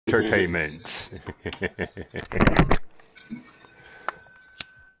entertainment.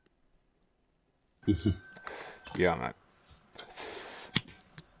 Yeah, man.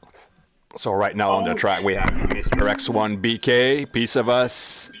 So right now on the track we have Mr. X1 BK, Piece of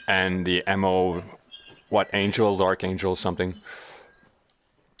Us, and the MO, what, Angel, Dark Angel, something.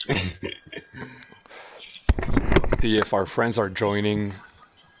 See if our friends are joining.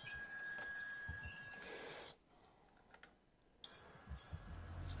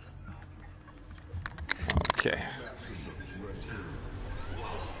 Okay.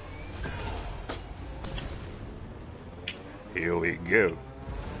 Here we go.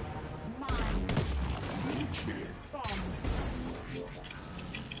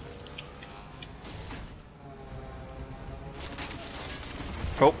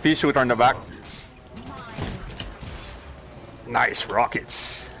 Oh, pea shooter on the back. Nice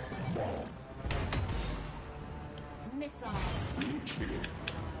rockets.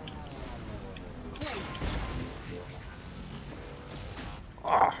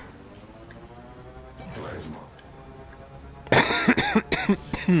 Ah.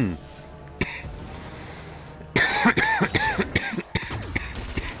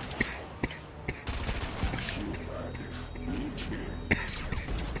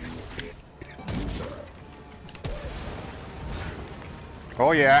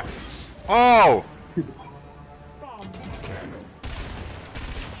 Oh yeah. Oh!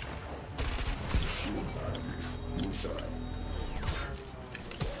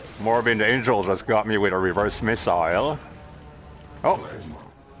 Morbid Angel just got me with a reverse missile. Oh.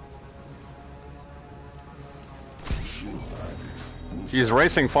 He's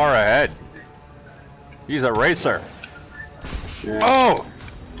racing far ahead. He's a racer. Yeah. Oh!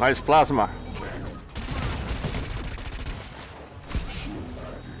 Nice plasma.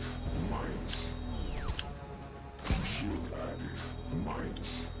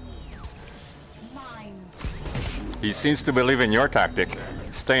 He seems to believe in your tactic.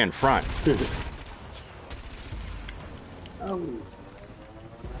 Stay in front. Oh.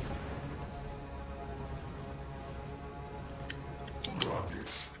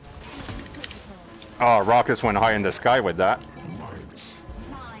 Oh, rockets went high in the sky with that.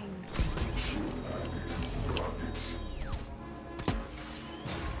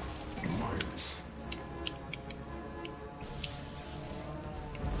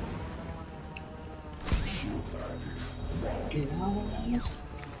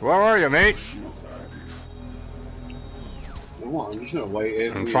 Where are you, mate? I'm just gonna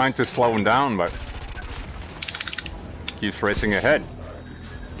wait. I'm trying to slow him down, but keeps racing ahead.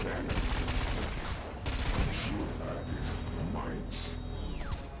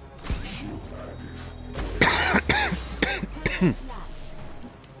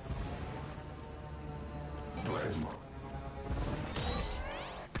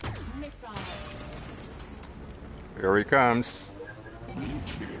 Here he comes.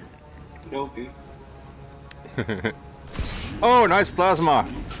 Okay. Oh, nice plasma.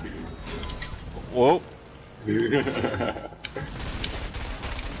 Whoa.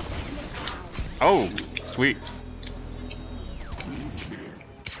 Oh, sweet.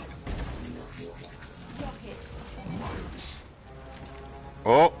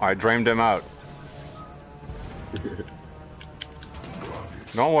 Oh, I drained him out.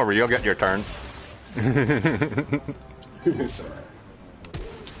 Don't worry, you'll get your turn.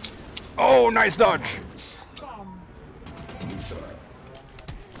 Oh, nice dodge.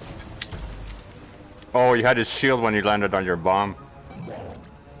 Oh, you had his shield when you landed on your bomb.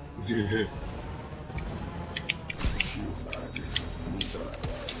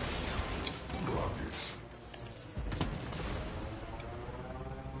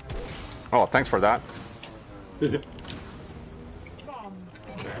 Oh, thanks for that.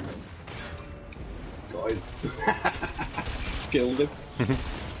 Killed him.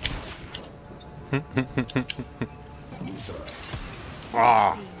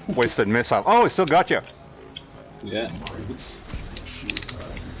 Ah, wasted missile. Oh, he still got you. Yeah.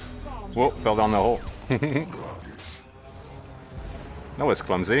 Whoa, fell down the hole. That was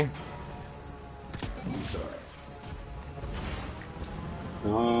clumsy.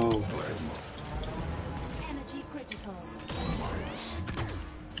 Oh. Energy critical.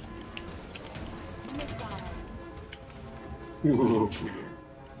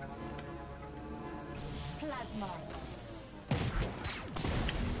 Plasma.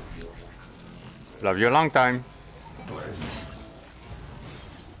 Love you a long time.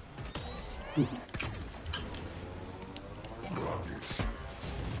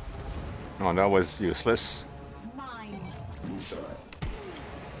 Oh, that was useless.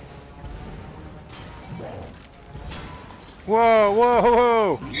 Whoa,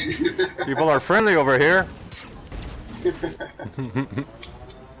 whoa, whoa! People are friendly over here.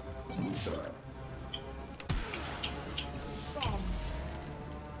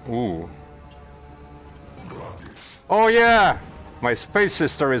 Ooh. Oh yeah! My space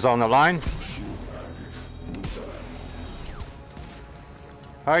sister is on the line.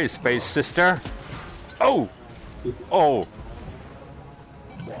 Hi, space sister. Oh! Oh!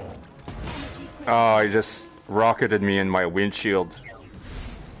 Oh, he just rocketed me in my windshield.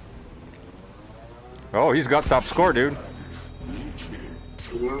 Oh, he's got top score, dude.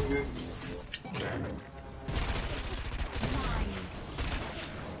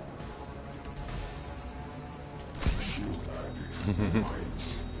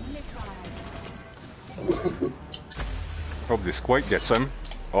 Hope this quake gets him.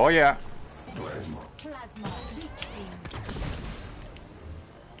 Oh yeah. Plasma.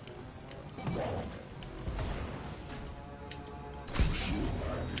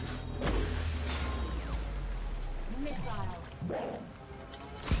 Missile.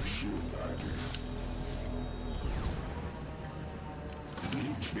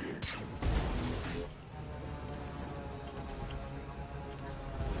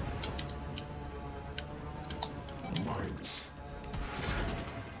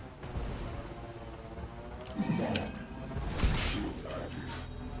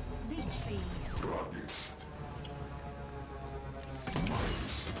 Leech beam.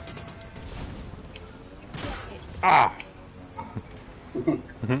 Ah!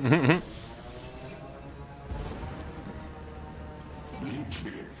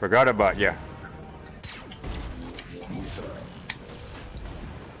 Forgot about ya.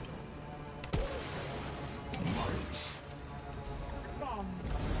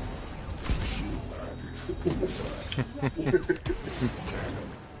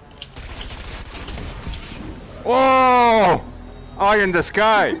 Whoa! Eye in the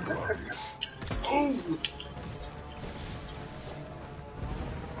sky!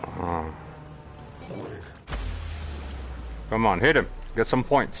 Come on, hit him. Get some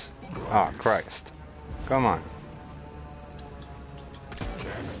points. Ah, Christ. Come on.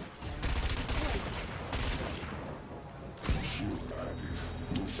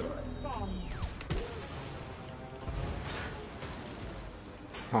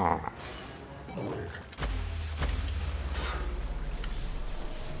 Ah.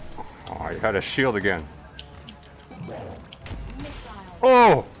 Oh, he had a shield again.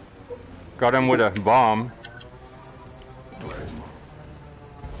 Oh! Got him with a bomb.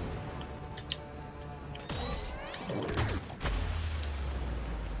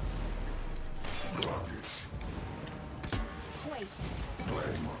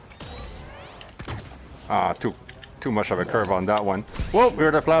 Ah, too much of a curve on that one. Whoa,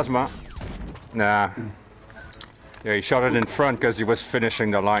 we're the plasma. Nah. Yeah, he shot it in front because he was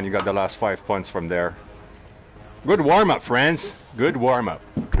finishing the line. You got the last 5 points from there. Good warm-up, friends. Good warm-up.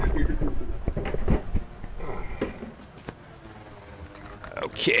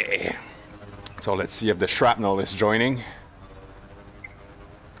 Okay. So let's see if the shrapnel is joining.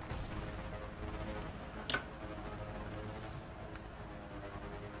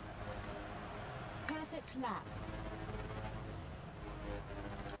 Perfect lap.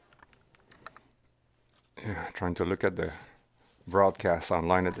 Yeah, trying to look at the broadcast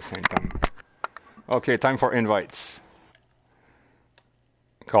online at the same time. Okay, time for invites.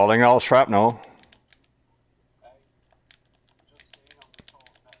 Calling all shrapnel.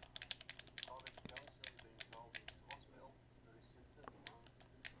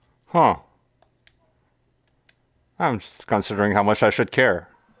 Huh. I'm just considering how much I should care.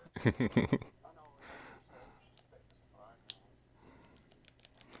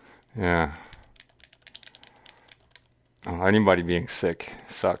 Yeah. Oh, anybody being sick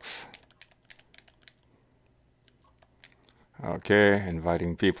sucks. Okay,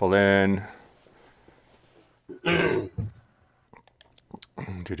 inviting people in. You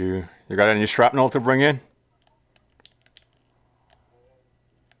got any shrapnel to bring in?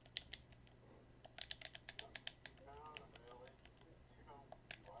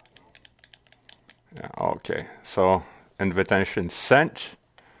 Yeah, okay, so invitation sent.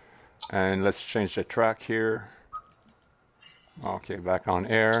 And let's change the track here. Okay, back on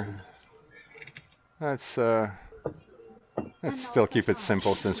air. Let's still keep it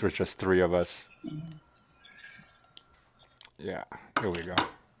simple since we're just 3 of us. Yeah, here we go.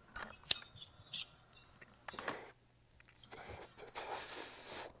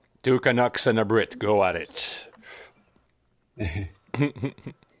 Two Canucks and a Brit, go at it.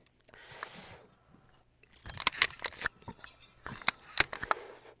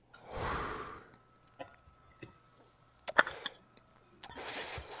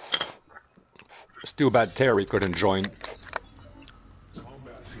 It's too bad Terry couldn't join.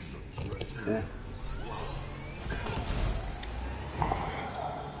 Yeah.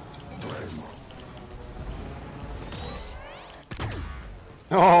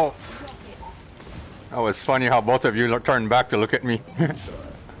 Oh! That was funny how both of you turned back to look at me.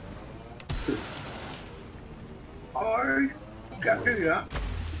 I can't do that.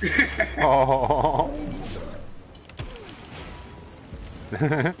 Oh!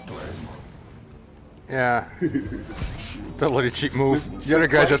 Yeah. Totally cheap move. The other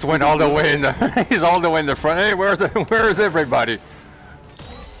guy just went all the way in the... He's all the way in the front. Hey, where is everybody?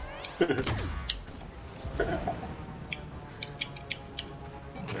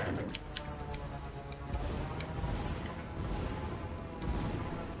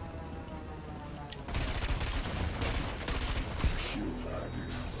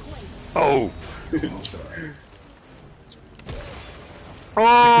 Oh!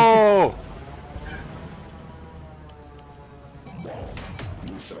 Oh!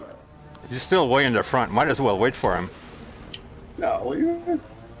 He's still way in the front. Might as well wait for him. No,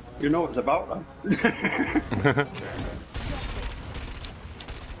 you know what it's about, though.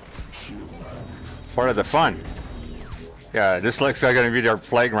 It's part of the fun. Yeah, this looks like gonna be their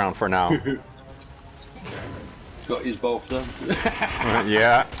playground for now. Got his both then.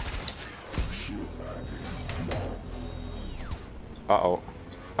 Yeah. Uh-oh.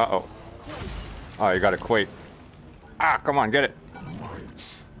 Uh-oh. Oh, you got a quake. Ah, come on, get it.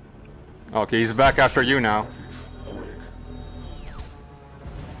 Okay, he's back after you now.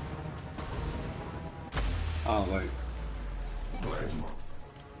 Oh, wait.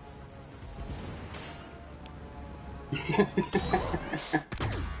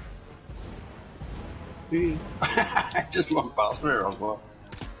 Just one past me as well.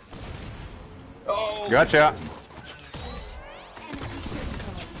 Oh! Gotcha.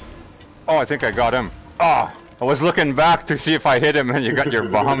 Oh, I think I got him. Oh, I was looking back to see if I hit him and you got your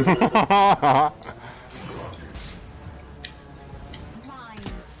bomb. Let's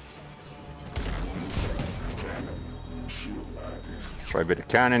try a bit of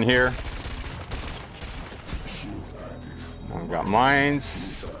cannon here. I've got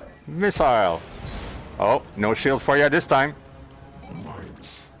mines. Missile. Oh, no shield for you this time.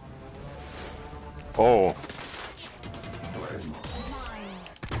 Oh.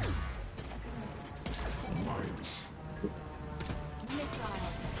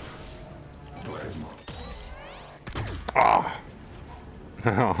 Ah.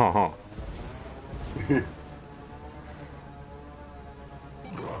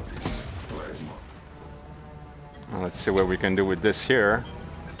 Let's see what we can do with this here.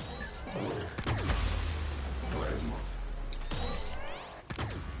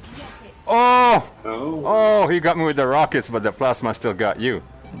 Oh! Oh, he got me with the rockets, but the plasma still got you.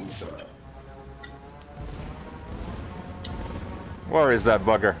 Where is that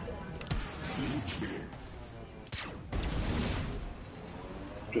bugger?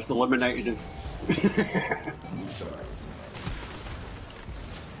 Just eliminated him.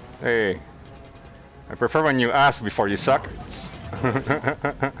 Hey, I prefer when you ask before you suck.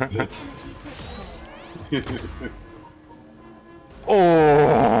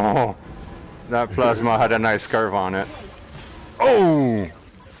 Oh, that plasma had a nice curve on it. Oh,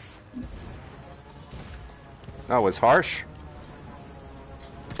 that was harsh.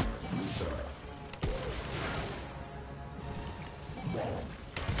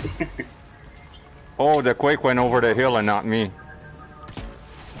 Oh, the quake went over the hill and not me.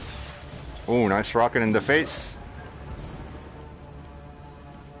 Oh, nice rocket in the face.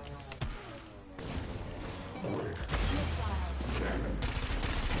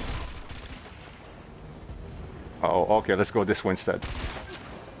 Uh-oh, okay, let's go this way instead.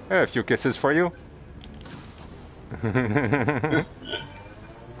 Hey, a few kisses for you.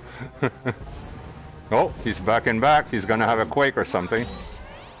 Oh, he's back and back. He's gonna have a quake or something.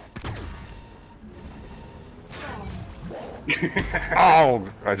 Oh,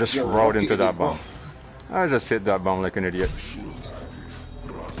 I just rode into that bomb. I just hit that bomb like an idiot.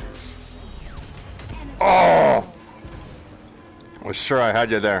 Oh! I was sure I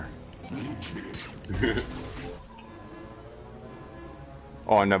had you there.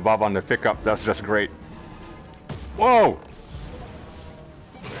 Oh, and the bob on the pickup, that's just great. Whoa!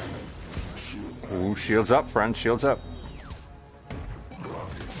 Ooh, shields up, friend, shields up.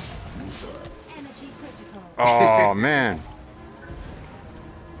 Oh, man.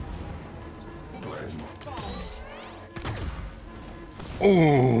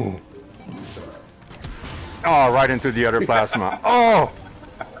 Ooh. Oh, right into the other plasma. Oh!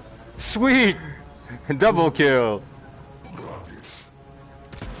 Sweet! Double kill.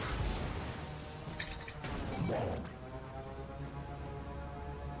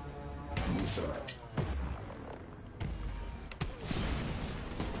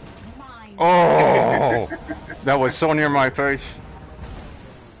 Mine. Oh, that was so near my face.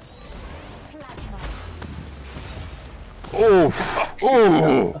 Plasma. Oh,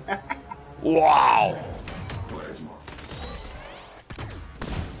 oh, wow.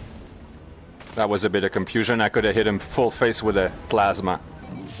 That was a bit of confusion. I could have hit him full face with a plasma.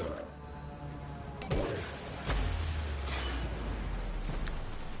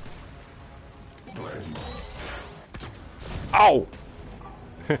 Ow!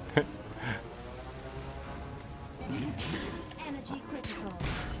 Energy critical.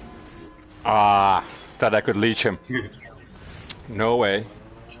 Ah, thought I could leech him. No way.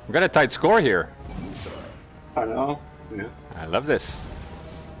 We got a tight score here. I know. Yeah. I love this.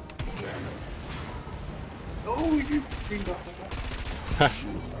 Oh, you freaking got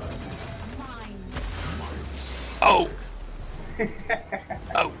Mine. Oh!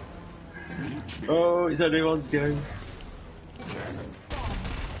 Oh! Oh, it's anyone's game.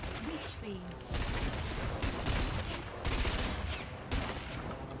 Reach beam.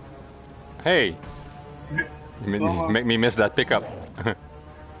 Hey! Make me miss that pickup.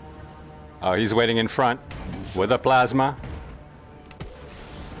 Oh, he's waiting in front with a plasma.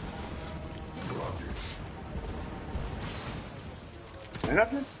 Ain't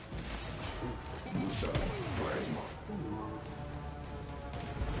happening?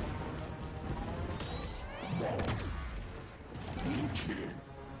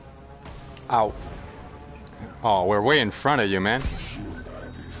 Ow. Oh, we're way in front of you, man.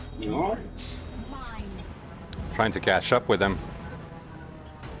 No. Mines. Trying to catch up with him.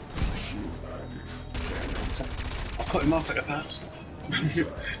 I'll cut him off at the pass.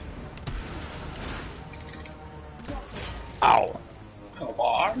 Ow. Come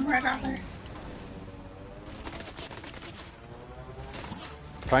on, right out there.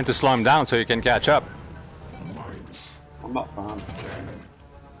 Trying to slow him down so he can catch up. I'm not fan.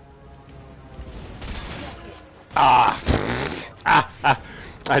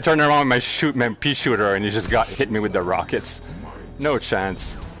 I turned around with my pea shooter and he just got hit me with the rockets. No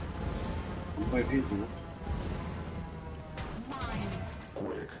chance. I'm quite easy. Mines.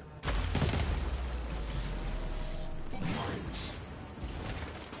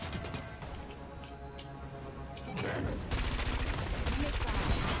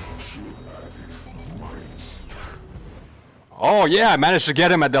 Oh yeah, I managed to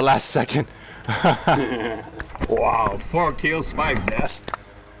get him at the last second. Wow, 4 kills, 5 deaths.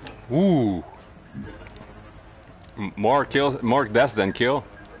 Ooh. More kills, more deaths than kill.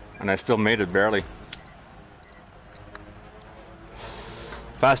 And I still made it barely.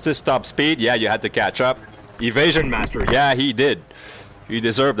 Fastest top speed, yeah, you had to catch up. Evasion master, yeah, he did. He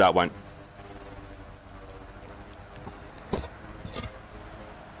deserved that one.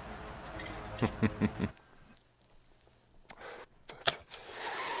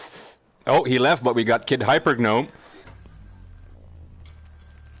 Oh, he left, but we got Kid Hyper Gnome.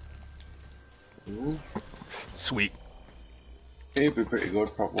 Sweet. He'd be pretty good,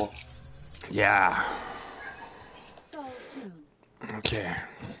 probably. Yeah. Soul 2. Okay.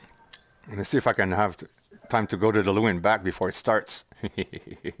 Let's see if I can have time to go to the loo and back before it starts.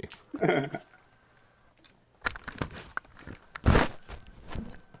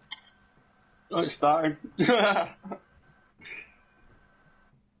 Oh, it's starting.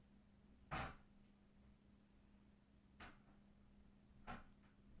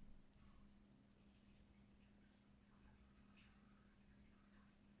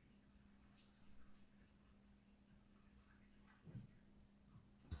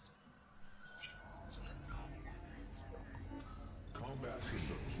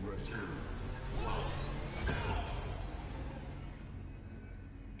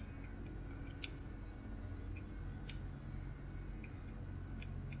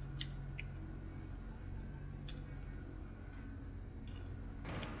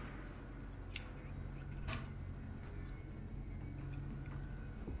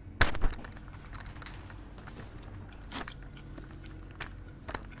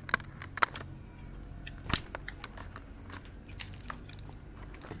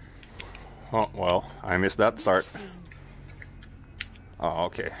 Oh, well, I missed that start. Oh,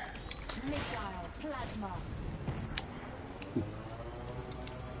 okay. Missile. Plasma.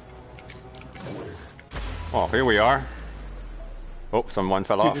 Oh, here we are. Oh, someone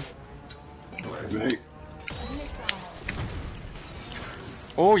fell off. Right. Missile.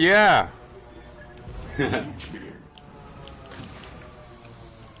 Oh, yeah.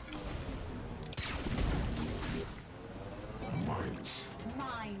 Mines.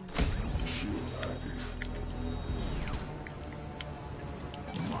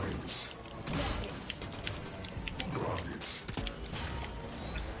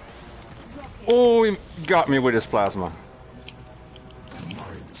 Oh, he got me with his plasma.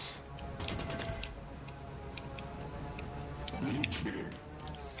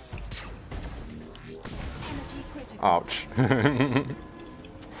 Ouch.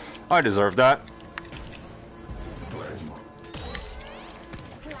 I deserve that.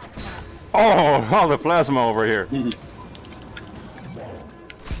 Oh, all the plasma over here.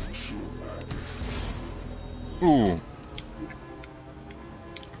 Ooh.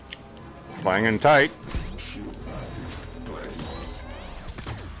 Flying in tight.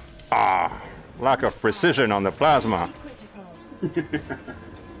 Ah, lack of precision on the plasma.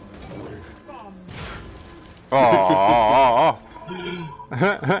 Oh,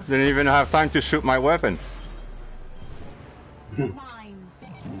 didn't even have time to shoot my weapon. Mines.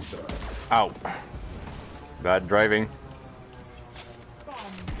 Ow. Bad driving.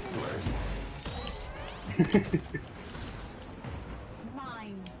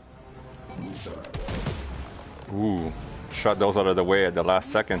 Mines. Ooh, shot those out of the way at the last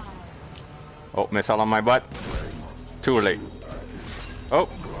second. Oh, missile on my butt. Too late. Oh,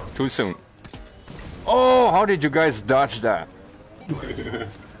 too soon. Oh, how did you guys dodge that? Mines.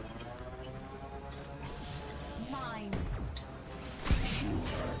 Mines.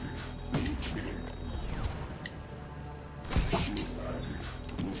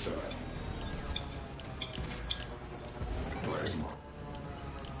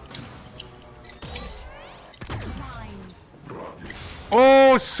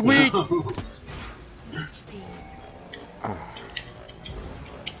 Oh, sweet!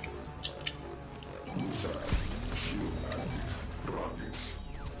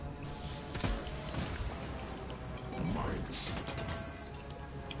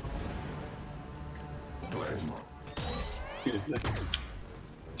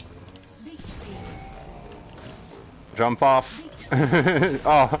 Jump off.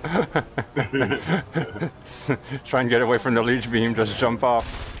 Oh. Try and get away from the leech beam, just jump off.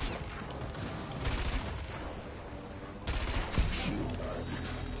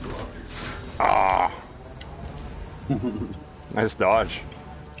 Ah. Nice dodge.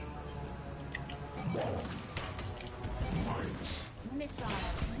 Missile.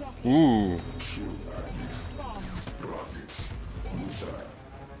 Rocket. Ooh. Bomb.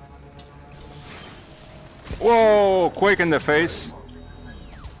 Whoa, quake in the face.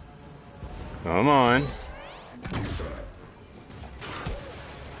 Come on.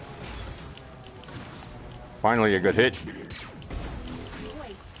 Finally a good hit.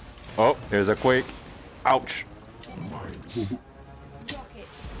 Quake. Oh, there's a quake. Ouch. Rockets.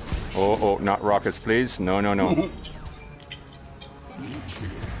 Oh, oh, not rockets, please. No, no, no. Bomb.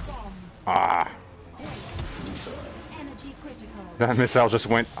 Ah, Energy critical. that missile just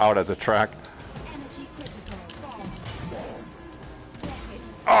went out of the track. Energy critical. Bomb.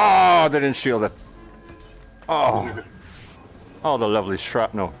 Rockets. Oh, didn't shield it. Oh. Oh, the lovely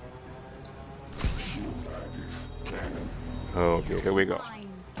shrapnel. Okay, here we go. Mines.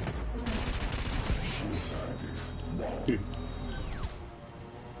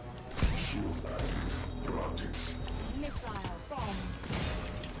 Missile. Bomb.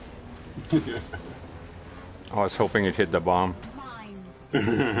 I was hoping it hit the bomb.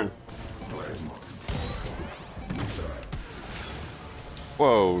 Mines.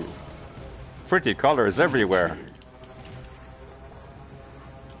 Whoa. Pretty colors everywhere.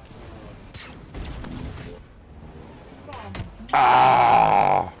 Bomb.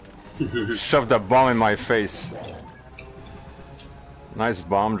 Ah! Shoved a bomb in my face. Nice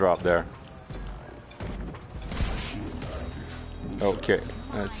bomb drop there. Okay,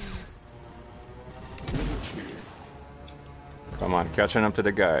 let's... Come on, catching up to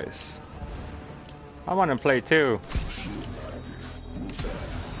the guys. I want to play too.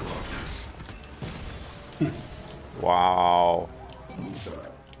 Wow.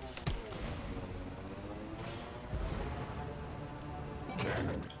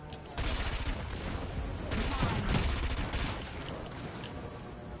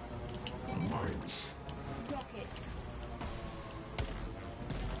 Rockets.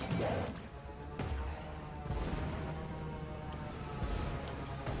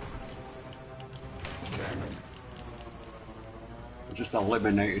 Just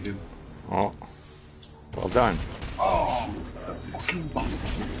eliminated him. Oh, well done. Oh, the fucking bomb.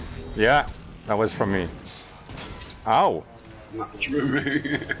 Yeah, that was from me. Ow. That's from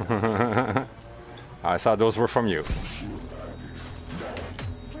me. I thought those were from you.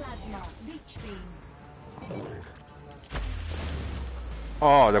 Plasma. Leech beam.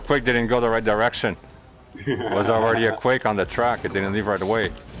 Oh, the quake didn't go the right direction. It was already a quake on the track. It didn't leave right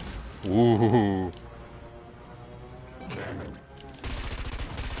away. Ooh.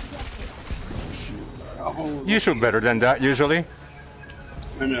 Oh, You shoot better than that usually.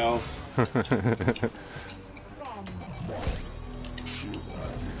 I know.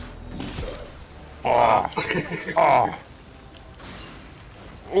 Oh. Oh.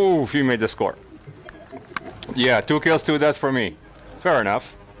 Oof, you made the score. Yeah, 2 kills, 2 deaths for me. Fair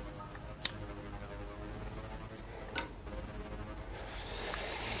enough.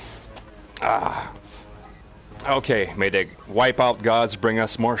 Ah. Okay, may the Wipeout gods bring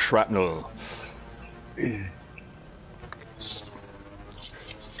us more shrapnel. See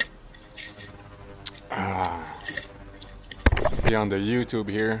on the YouTube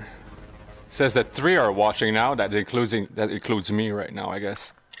here. Says that 3 are watching now. That includes me right now, I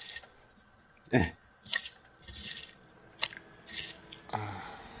guess.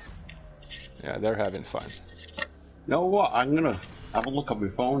 Yeah, they're having fun. You know what? I'm gonna have a look on my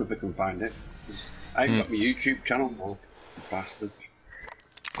phone if I can find it. I ain't got my YouTube channel now. Bastard.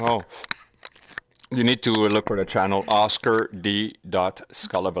 Oh. You need to look for the channel Oscar D.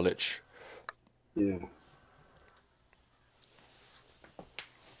 Skalavelich. Yeah.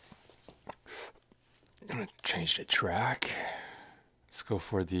 I'm gonna change the track. Let's go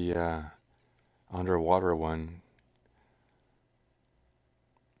for the underwater one.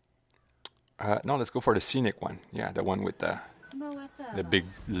 No, let's go for the scenic one. Yeah, the one with the big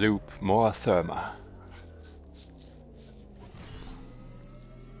loop, Moa Therma.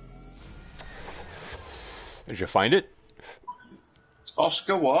 Did you find it?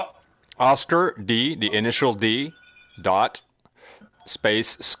 Oscar what? Oscar D, the initial D, dot,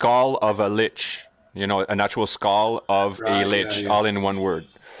 space, skull of a lich. You know, an actual skull of a lich, all in one word.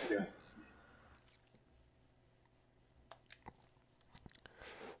 Yeah.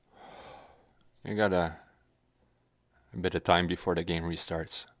 You got a bit of time before the game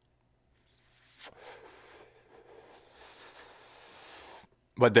restarts.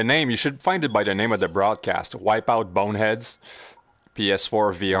 But the name, you should find it by the name of the broadcast. Wipeout Boneheads,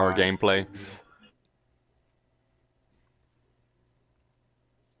 PS4 VR gameplay.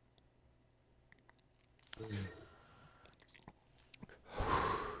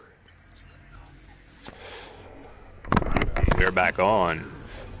 We're back on.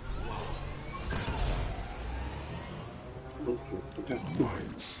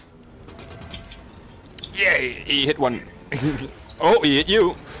 Yay! He hit one. Oh, he hit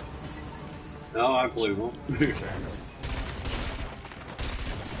you. No, I blew one.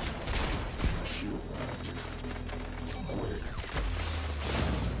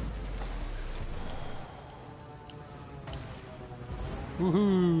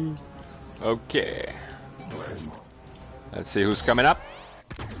 Woohoo! Okay. Let's see who's coming up.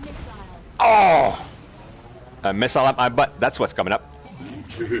 Oh! A missile up my butt. That's what's coming up.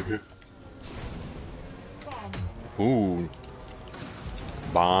 Ooh.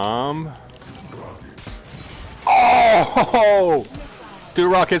 Bomb. Oh! 2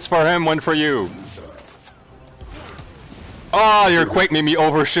 rockets for him, 1 for you. Oh, your quake made me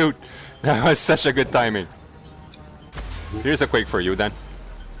overshoot. That was such a good timing. Here's a quake for you then.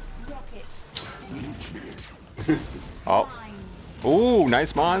 Oh. Ooh,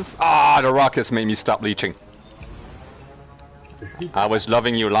 nice mons. Ah, the rockets made me stop leeching. I was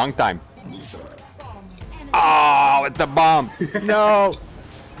loving you long time. Oh, with the bomb. No.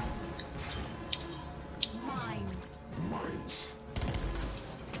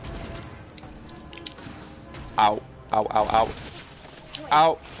 Ow. Ow, ow, ow.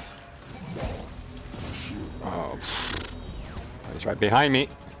 Ow. Oh. He's right behind me.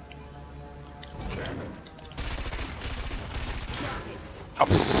 Oh.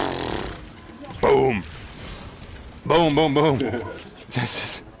 Boom. Boom, boom, boom.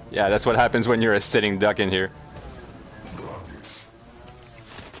 Yeah, that's what happens when you're a sitting duck in here.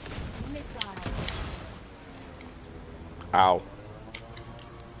 Ow.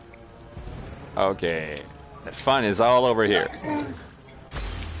 Okay. The fun is all over here.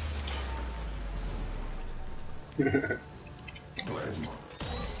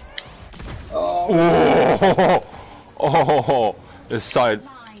 Oh, oh, this side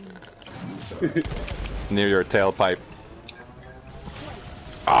near your tailpipe.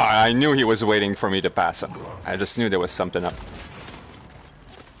 Ah, I knew he was waiting for me to pass him. I just knew there was something up.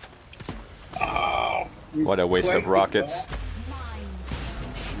 What a waste of rockets.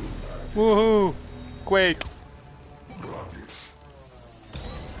 Woohoo! Quake!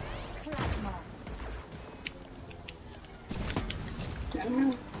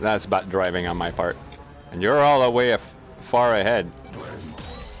 That's bad driving on my part. And you're all the way far ahead.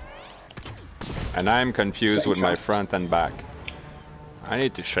 And I'm confused with my front and back. I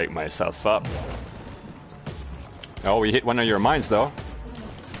need to shake myself up. Oh, we hit one of your mines, though.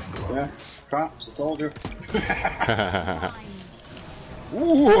 Yeah, traps, I told you.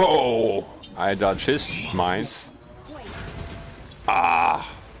 Whoa! I dodged his mines.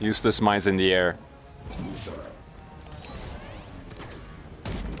 Ah! Useless mines in the air.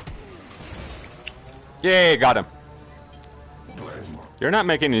 Yay, got him. You're not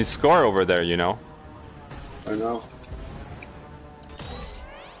making any score over there, you know. I know.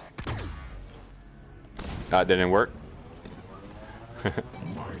 That didn't work.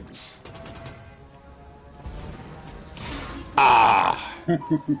 Ah!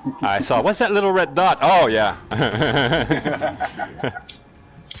 I saw. What's that little red dot? Oh, yeah.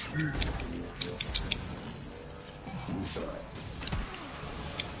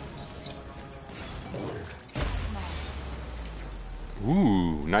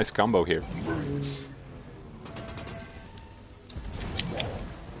 Ooh, nice combo here.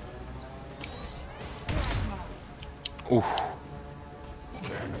 Oof.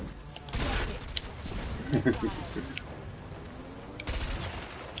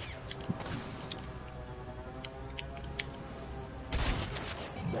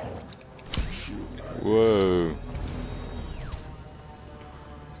 Whoa.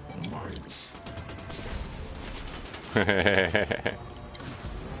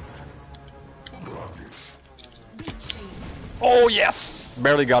 Oh yes!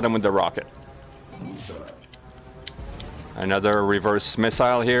 Barely got him with the rocket. Another reverse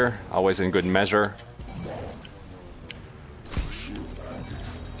missile here, always in good measure.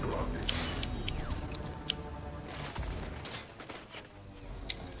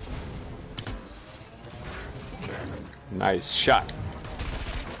 Nice shot.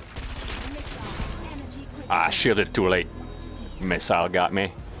 Ah, shielded too late. Missile got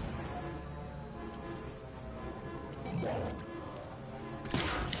me.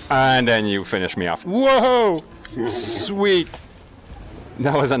 And then you finish me off. Whoa! Sweet!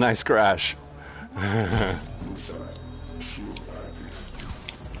 That was a nice crash. Now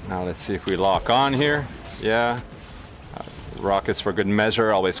let's see if we lock on here. Yeah. Rockets for good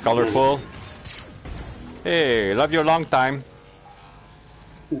measure, always colorful. Hey, love you a long time.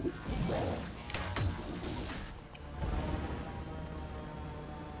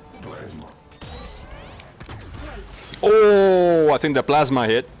 Oh, I think the plasma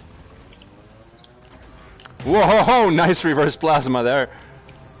hit. Whoa, nice reverse plasma there.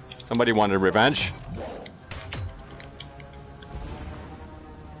 Somebody wanted revenge.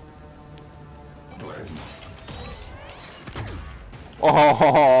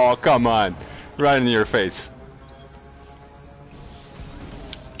 Oh, come on. Right in your face.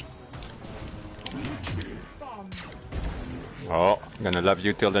 Oh, I'm gonna love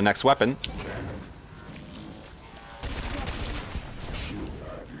you till the next weapon.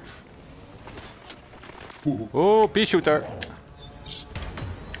 Oh, pea shooter.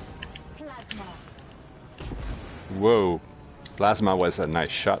 Plasma. Whoa. Plasma was a nice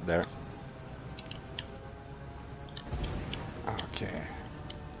shot there. Okay.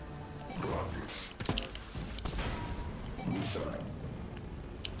 Missile.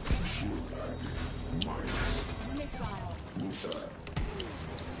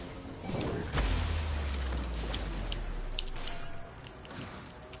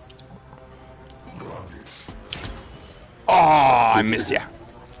 Oh, I missed ya.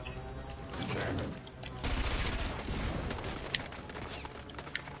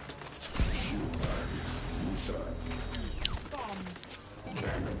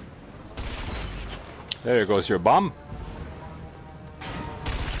 There goes your bomb.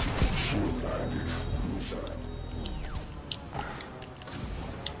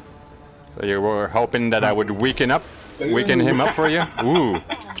 So you were hoping that I would weaken him up for you? Ooh.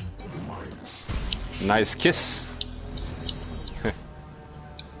 Nice kiss.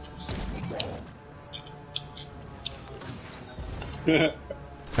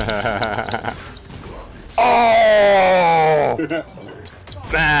 Oh!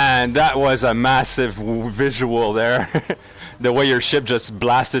 Man, that was a massive visual there. The way your ship just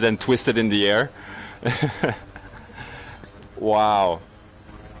blasted and twisted in the air. Wow.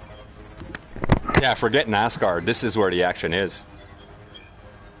 Yeah, forget NASCAR. This is where the action is.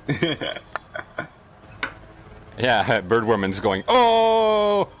 Yeah, Birdwoman's going,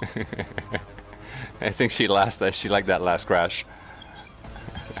 oh! I think she liked that last crash.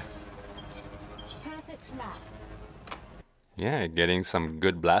 Perfect lap. Yeah, getting some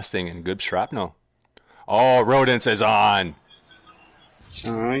good blasting and good shrapnel. Oh, Rodents is on!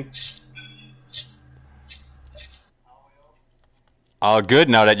 Alright. All good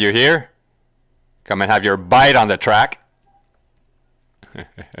now that you're here. Come and have your bite on the track.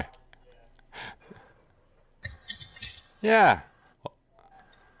 Yeah.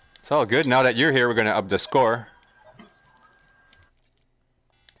 It's all good. Now that you're here, we're going to up the score.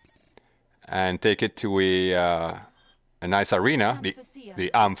 And take it to a nice arena,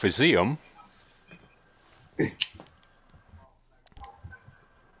 the Amphitheum.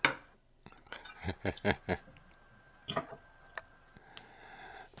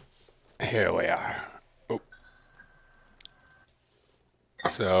 Here we are. Oh.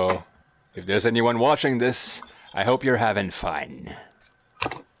 So, if there's anyone watching this, I hope you're having fun.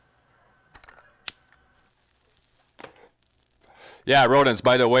 Yeah, rodents,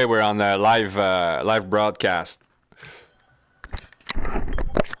 by the way, we're on the live broadcast.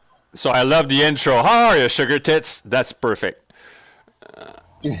 So I love the intro. How are you, sugar tits? That's perfect.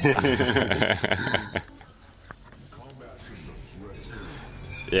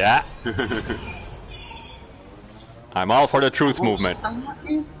 Yeah. I'm all for the truth movement.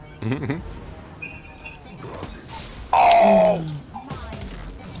 Oh!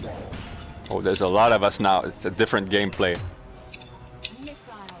 Oh, there's a lot of us now. It's a different gameplay.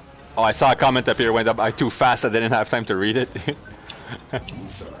 Oh, I saw a comment up here went up too fast. I didn't have time to read it.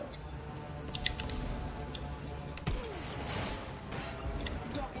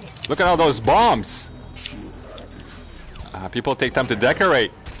 Look at all those bombs. People take time to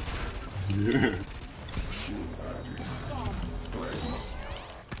decorate.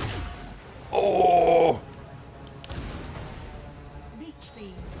 Oh!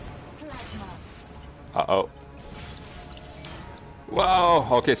 Uh-oh. Whoa!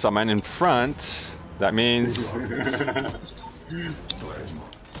 Okay, so I'm in front. That means...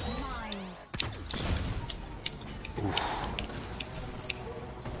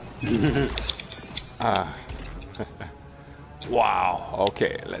 Wow.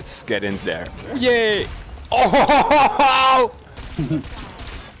 Okay, let's get in there. Yay! Oh!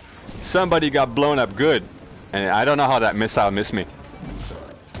 Somebody got blown up good. And I don't know how that missile missed me.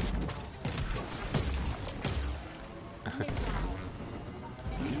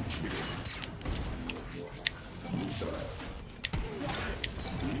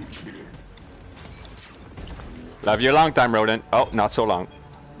 Love you a long time, rodent. Oh, not so long.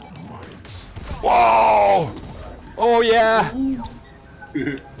 Whoa! Oh, yeah!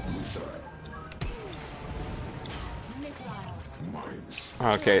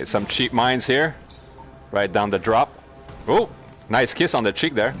 Okay, some cheap mines here. Right down the drop. Oh, nice kiss on the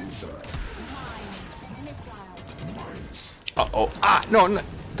cheek there. Uh-oh. Ah, no,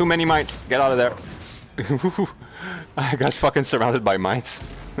 too many mines. Get out of there. I got fucking surrounded by mines.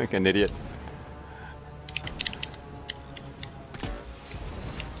 Like an idiot.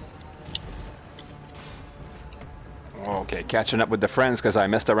 Okay, catching up with the friends because I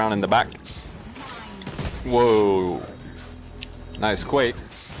messed around in the back. Whoa. Nice quake.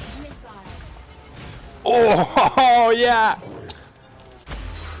 Oh, yeah.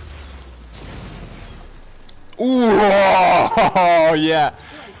 Ooh, oh, yeah.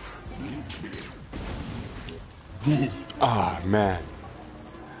 Oh, man.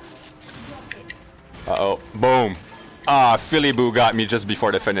 Uh-oh. Boom. Ah, Philly Boo got me just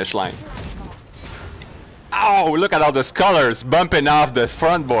before the finish line. Oh, look at all those colors bumping off the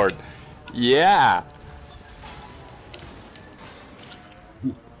front board. Yeah.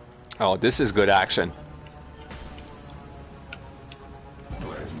 Oh, this is good action.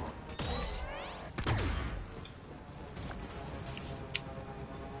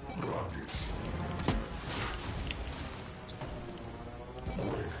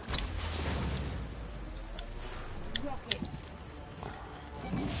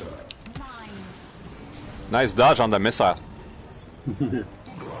 Nice dodge on the missile.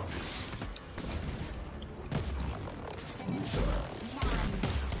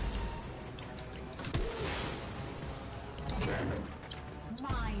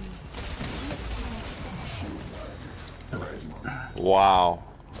 Wow.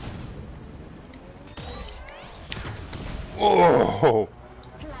 Oh.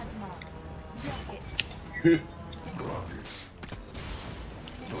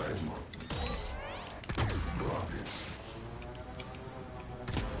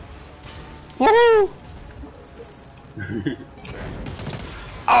 Woohoo!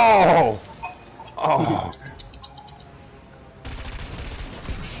 Oh! Oh!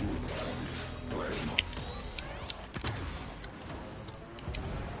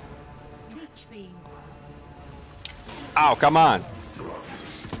 Ow, come on!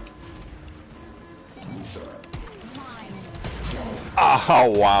 Oh,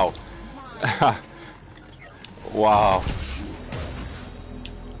 wow. Wow.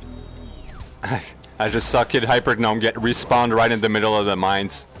 I just saw Kid Hypernome get respawned right in the middle of the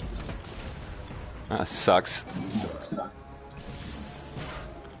mines. That sucks.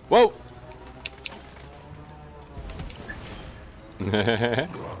 Whoa!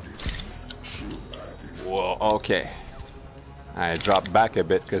 Whoa, okay. I dropped back a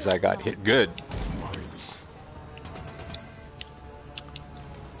bit because I got hit good.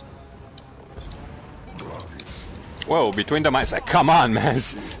 Whoa, between the mines. Come on, man.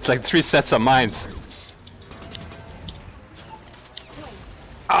 It's like 3 sets of mines.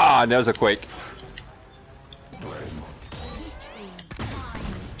 Ah, there's a quake.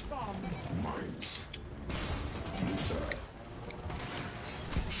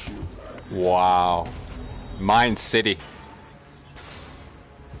 Wow. Mine City.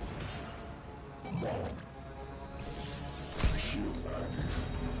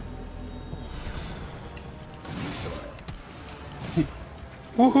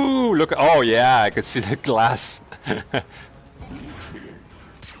 Woohoo! Look! Oh yeah, I could see the glass.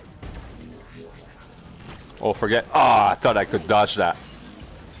 Oh, forget! Oh, I thought I could dodge that.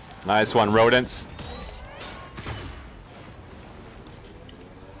 Nice one, rodents.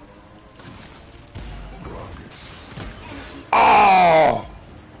 Oh!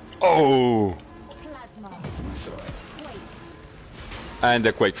 Oh! And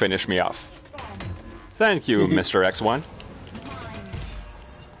the quake finished me off. Thank you, Mr. X1.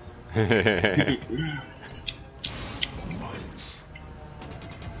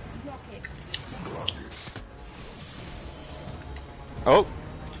 Oh,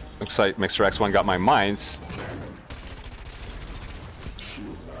 looks like Mr. X1 got my mines.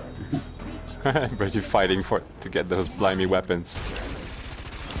 But you're fighting to get those blimey weapons.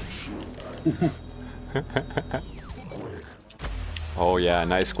 Oh yeah,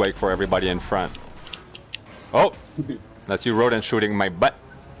 nice quake for everybody in front. Oh, that's you rodent shooting my butt.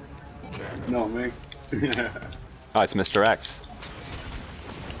 No, me. Oh, it's Mr. X.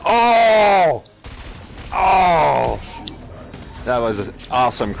 Oh! Oh! That was an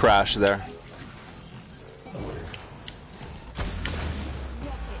awesome crash there.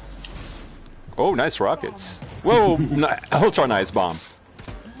 Oh, nice rockets. Whoa, ultra nice bomb.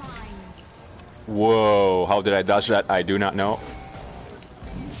 Whoa, how did I dodge that? I do not know.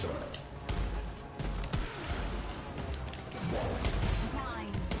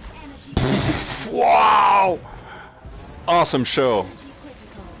 Wow! Awesome show.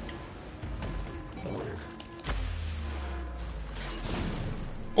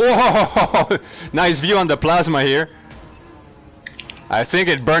 Whoa! Nice view on the plasma here. I think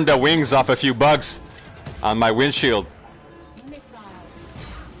it burned the wings off a few bugs on my windshield.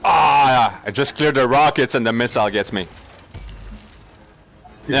 Ah! I just cleared the rockets and the missile gets me.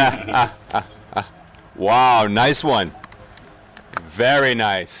 Yeah. Wow, nice one. Very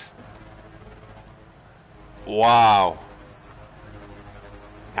nice. Wow.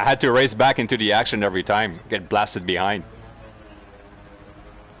 I had to race back into the action every time. Get blasted behind.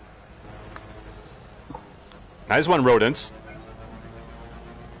 Nice one, rodents.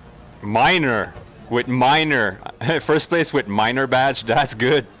 Miner. With miner. First place with miner badge. That's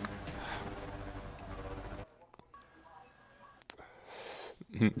good.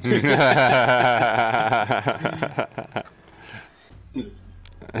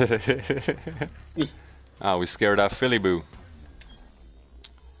 Oh, we scared off Philly Boo.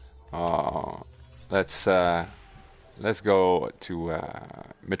 Oh, let's go to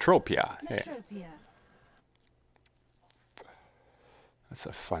Metropia. Hey. That's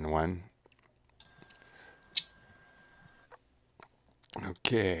a fun one.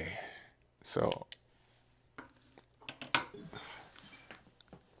 Okay, so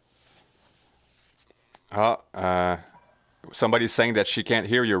somebody's saying that she can't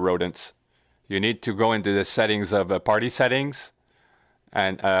hear your rodents. You need to go into the settings of party settings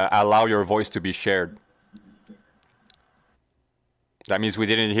and allow your voice to be shared. That means we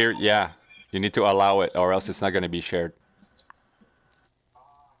didn't hear. Yeah, you need to allow it, or else it's not going to be shared.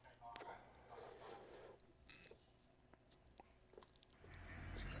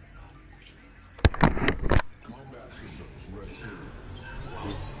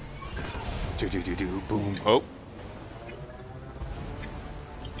 Do boom. Oh.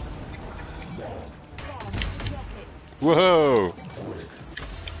 Whoa!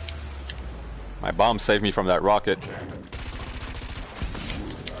 My bomb saved me from that rocket.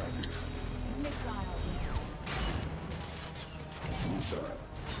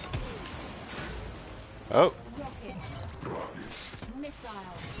 Oh.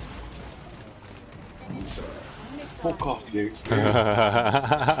 Fuck off, you.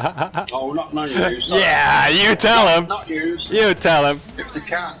 Oh, not you. Yeah, you tell him. Not you. You tell him. If they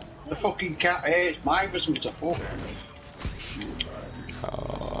can. The fucking cat hates my business to fuck.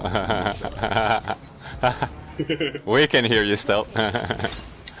 We can hear you still. Bomb.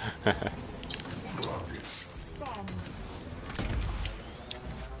 Bomb.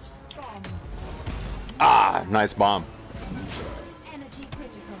 Ah, nice bomb. Energy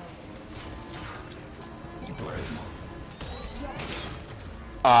critical.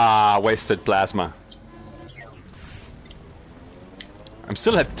 Ah, wasted plasma. I'm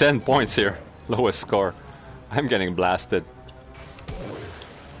still at 10 points here. Lowest score. I'm getting blasted.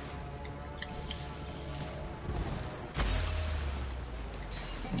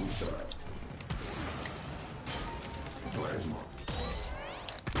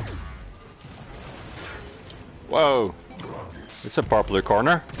 Whoa. It's a popular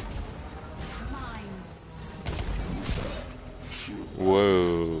corner. Mines.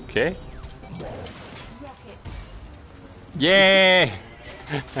 Whoa. Okay. Rockets. Yay!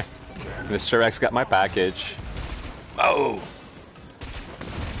 Mr. X got my package. Oh!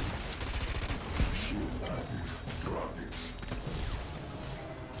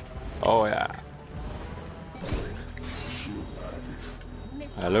 Oh yeah.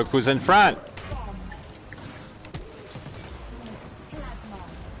 Look who's in front. Bomb. Plasma.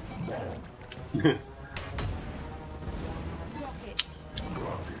 Rockets.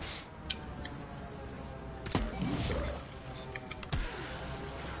 Rockets.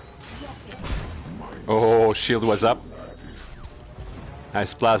 Oh, shield was up.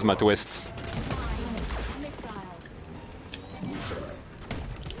 Nice plasma twist. Missile.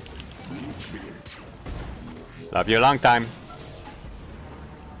 Love you a long time.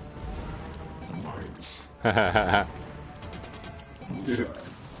 Bomb.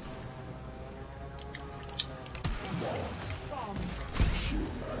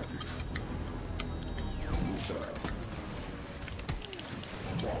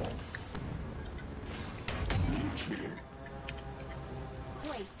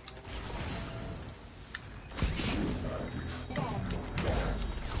 Quake. Bomb.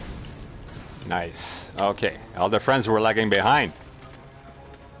 Nice. Okay. All the friends were lagging behind.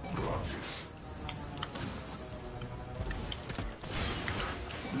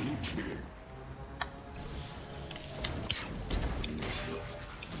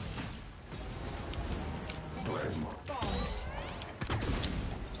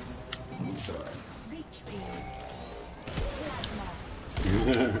 Leech beam.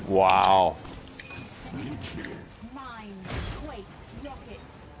 Plasma. Wow. Mines. Quake.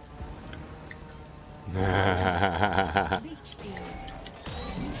 Rockets. Leech beam.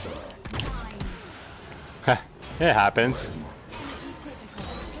 Mines. It happens. Energy critical.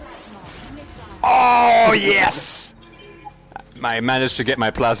 Plasma. Missile. Oh, yes! I managed to get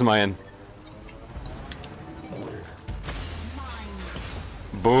my plasma in. Mines.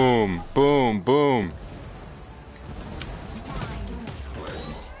 Boom, boom, boom.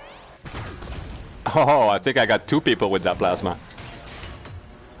 Oh, I think I got 2 people with that plasma.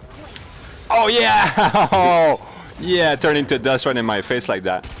 Oh, yeah! Oh, yeah, turning to dust right in my face like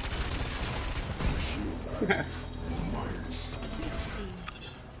that.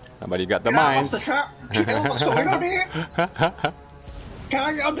 Somebody got the Get out off mines. the track! Get out, what's going on here?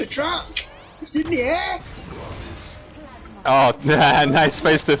 Can't get on the track! It's in the air! Oh, nice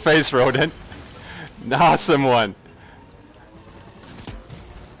face-to-face, Rodent. Awesome one.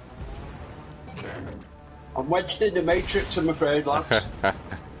 I'm wedged in the matrix, I'm afraid, lads.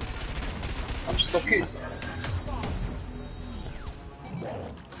 I'm stuck in.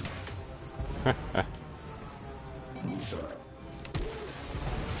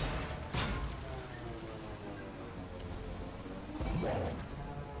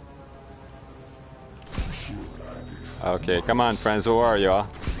 Okay, come on, friends. Who are y'all?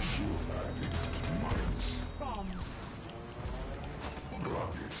 Bomb.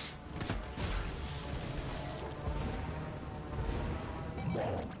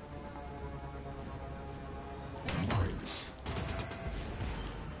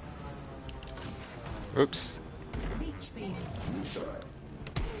 Oops. Leech beam.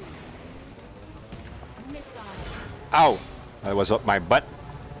 Missile. Ow! That was up my butt.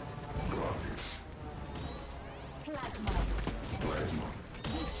 Plasma.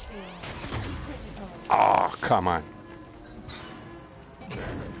 Leech beam. Critical. Oh, come on.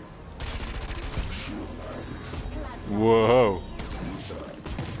 Plasma. Whoa.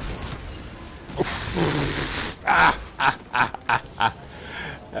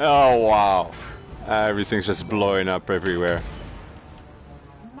 Oh, wow. Everything's just blowing up everywhere.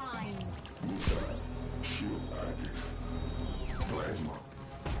 Mines.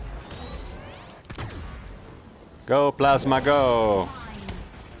 Go, plasma, go.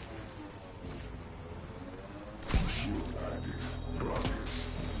 Mines.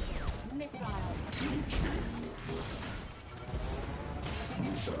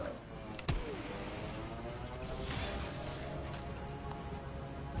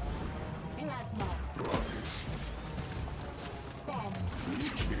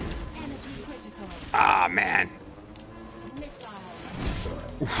 critical. Ah, man. Missile.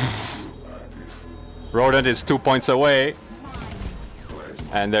 Rodent is 2 points away. Mines.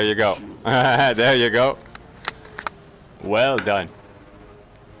 And there you go. There you go. Well done.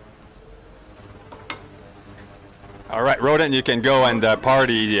 All right, Rodent, you can go and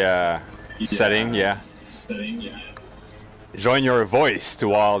party setting, yeah. Join your voice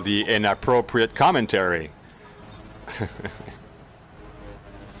to all the inappropriate commentary.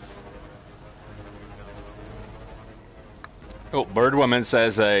 Oh, Birdwoman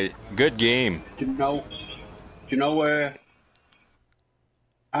says a good game. Do you know where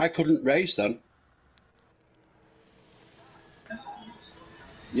I couldn't race then?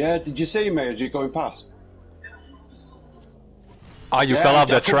 Yeah, did you see me as you're going past? Oh, you Yeah, fell off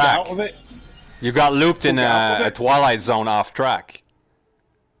I the couldn't get track. out of it. You got looped in Couldn't get out of a it. Twilight Zone off track.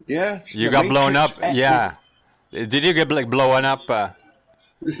 Yeah. You the got blown up. Matrix ate me. Yeah. Did you get like blown up? No,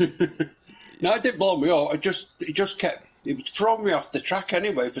 it didn't blow me up. It just kept. It was throwing me off the track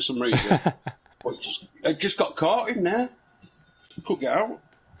anyway for some reason. But it just got caught in there. Couldn't get out.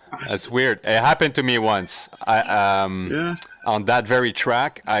 That's weird. It happened to me once. Yeah. On that very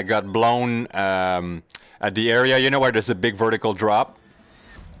track, I got blown at the area, you know, where there's a big vertical drop,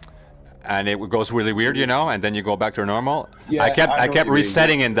 and it goes really weird, you know, and then you go back to normal. Yeah, I I kept know what you mean,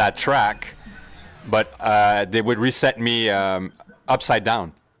 resetting in that track, but they would reset me upside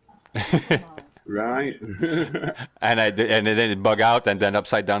down, Right. and then it bug out and then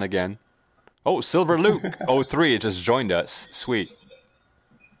upside down again. Oh, Silver Luke 03 just joined us. Sweet.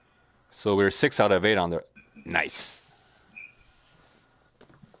 So we're 6 out of 8 on the. Nice.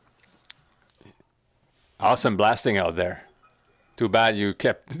 Awesome blasting out there. Too bad you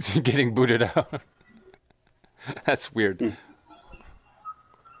kept getting booted out. That's weird.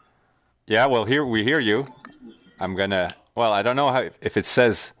 Yeah, well, we hear you. I'm gonna. Well, I don't know if it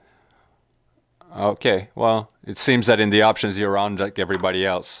says. Okay, well, it seems that in the options you're on like everybody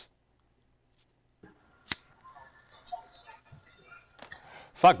else.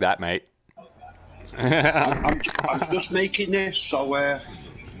 Fuck that, mate. I'm just making this, so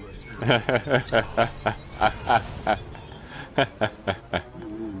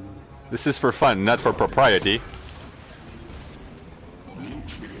This is for fun, not for propriety.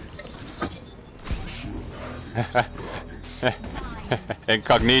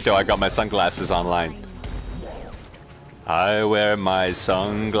 Incognito, I got my sunglasses online. I wear my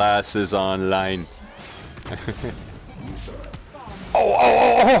sunglasses online.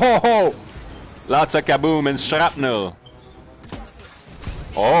 Oh! Lots of kaboom and shrapnel.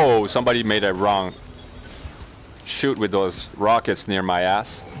 Oh, somebody made a wrong shoot with those rockets near my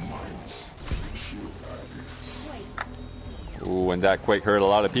ass. Ooh, and that quake hurt a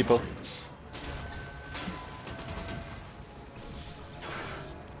lot of people.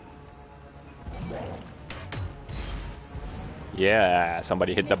 Yeah,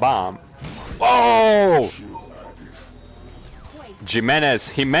 somebody hit the bomb. Oh!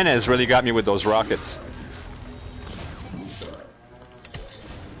 Jimenez really got me with those rockets.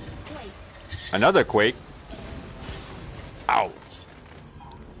 Another quake. Ow.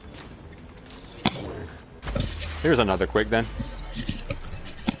 Here's another quake then.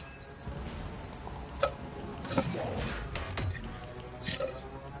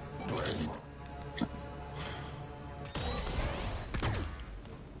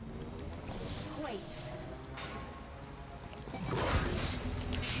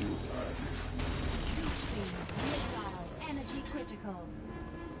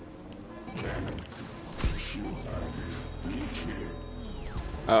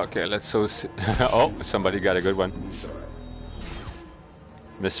 Okay, let's so see. Oh, somebody got a good one.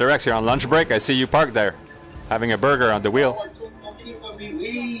 Mr. X, you're on lunch break. I see you parked there, having a burger on the wheel.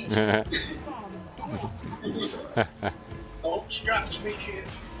 Don't scratch me, shit.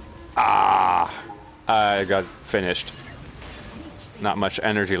 Ah, I got finished. Not much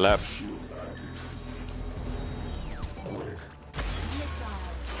energy left.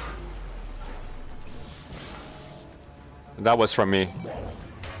 That was from me.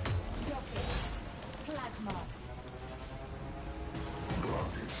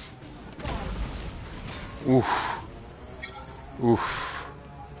 Oof. Oof.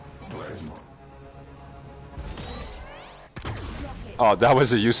 Oh, that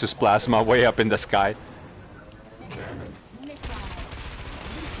was a useless plasma way up in the sky.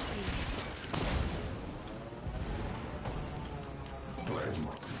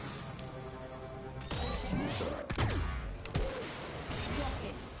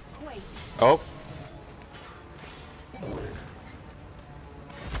 Oh.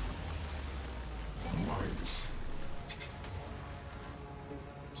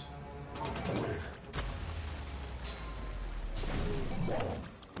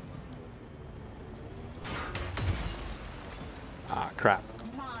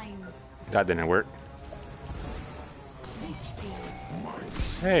 That didn't work.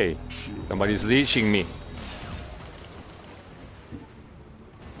 Hey, somebody's leeching me.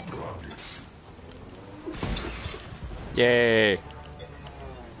 Yay.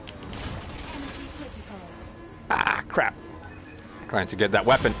 Ah, crap. Trying to get that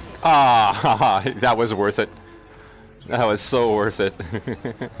weapon. Ah, that was worth it. That was so worth it.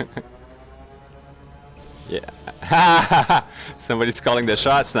 Yeah. Somebody's calling the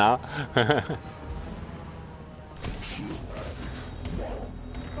shots now.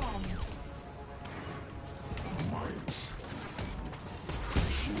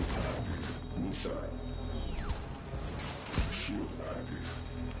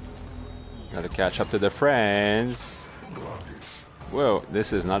 Gotta catch up to the friends. Whoa,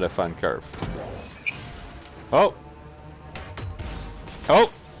 this is not a fun curve. Oh!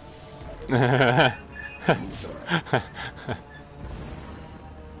 Oh!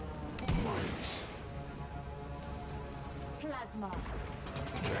 Plasma.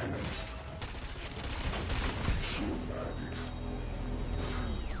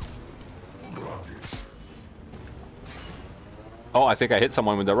 Oh, I think I hit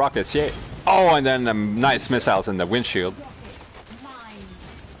someone with the rockets, yeah. Oh, and then nice missiles in the windshield. Rockets. Mines.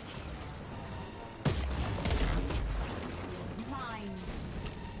 Mines.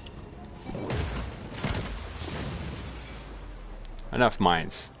 Enough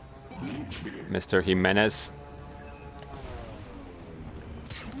mines. Mr. Jimenez.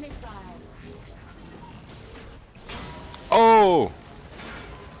 Missile. Oh!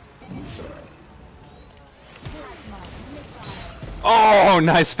 Plasma. Missile. Oh,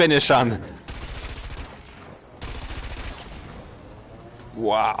 nice finish on.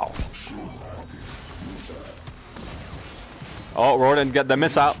 Wow. Oh, Roden got the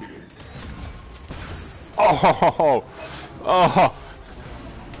missile. Oh! Oh!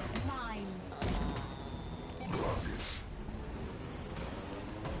 Mines.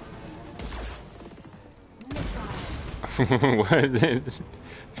 Missile.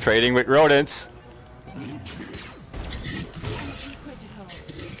 Trading with rodents. Critical.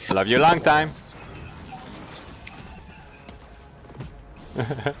 Love you long time.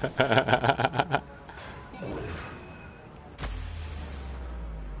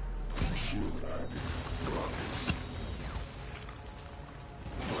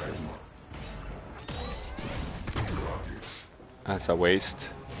 That's a waste.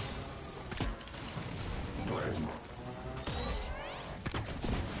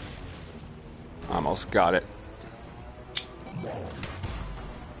 Almost got it.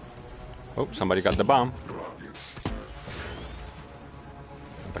 Oh, somebody got the bomb.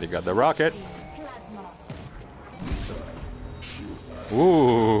 Somebody got the rocket. Plasma.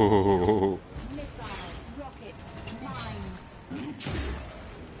 Ooh. Missile. Rockets. Mines. Great.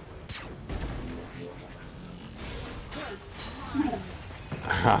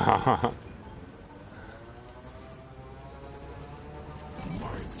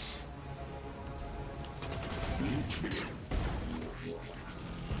 Mines.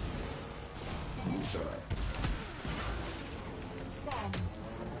 Bomb.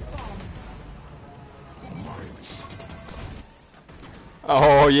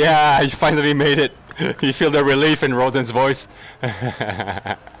 Oh yeah, you finally made it. You feel the relief in Roden's voice.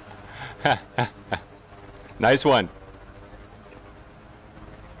 Nice one.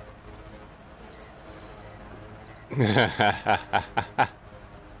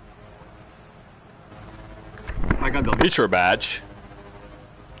 I got the Leecher badge.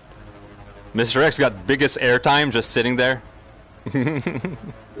 Mr. X got biggest airtime just sitting there.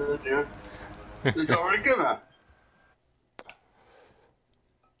 Yeah. It's already given.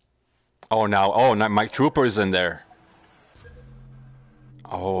 Oh, now Mike Trooper's in there.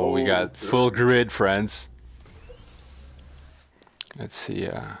 Oh, we got full grid, friends. Let's see.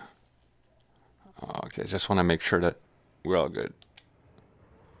 Okay, just want to make sure that we're all good.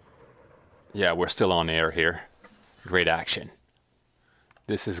 Yeah, we're still on air here. Great action.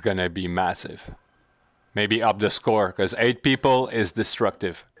 This is gonna be massive. Maybe up the score, because 8 people is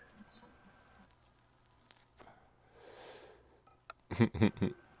destructive.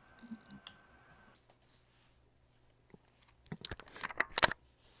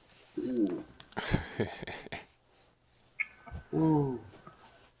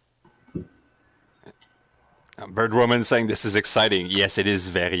 Bird Woman saying this is exciting. Yes, it is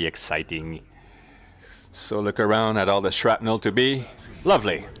very exciting. So look around at all the shrapnel to be.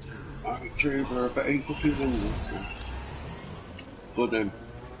 Lovely. Actually, we're about 8 fucking wins. Go down.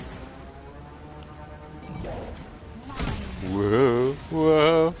 Whoa,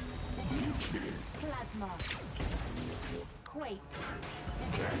 whoa. Plasma. Quake.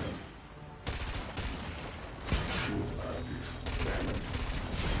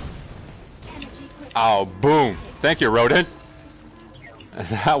 Oh, boom. Thank you, Rodent.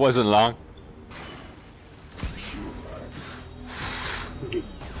 That wasn't long.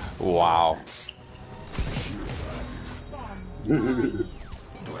 Wow.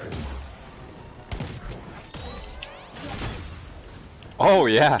 Oh,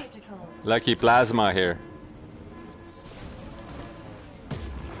 yeah. Critical. Lucky plasma here.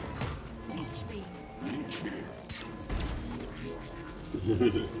 Leech beam.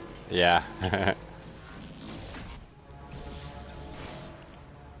 Yeah.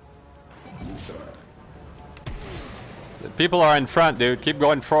 The people are in front, dude. Keep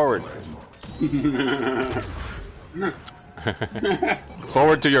going forward.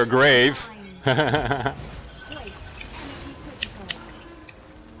 Forward to your grave. Wait. Energy critical.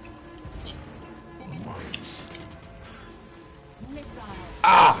 Missile.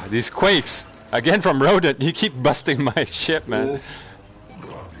 Ah, these quakes. Again from Rodent. You keep busting my ship, man.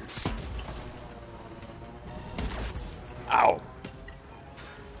 Ow.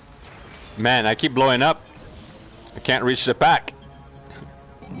 Man, I keep blowing up. I can't reach the pack.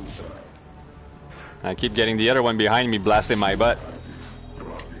 I keep getting the other one behind me blasting my butt.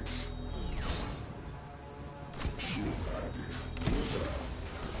 Bomb.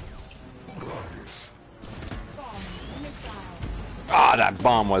 Missile. Ah, that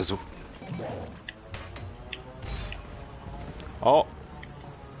bomb was... Oh,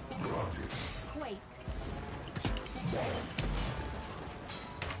 Quake.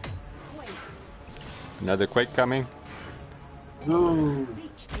 Quake. another quake coming. No.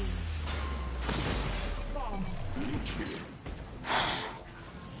 Leech beam. Bomb.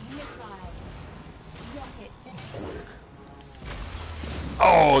 Missile. Rockets.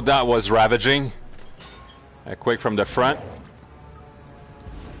 Oh, that was ravaging. A quake from the front.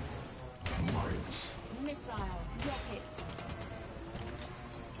 Missile. Rockets.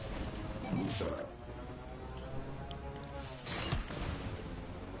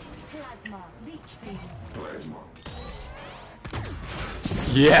 Plasma. Leech beam.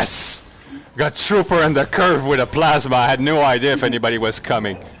 Yes! Got Trooper in the curve with a plasma. I had no idea if anybody was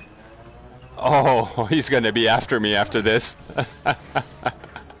coming. Oh, he's gonna be after me after this.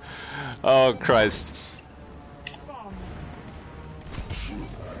 Oh, Christ. Bomb.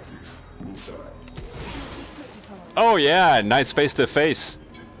 Energy critical. Oh, yeah, nice face to face.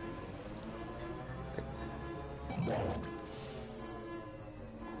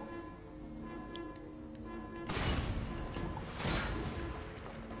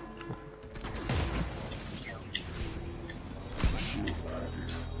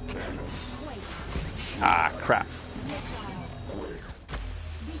 Quake. Ah, crap. Missile.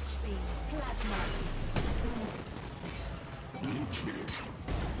 Leech beam. Plasma.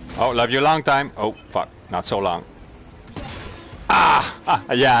 Oh, love you long time. Oh, fuck, not so long. Ah,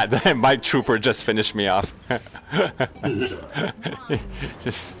 yeah, the Mike Trooper just finished me off.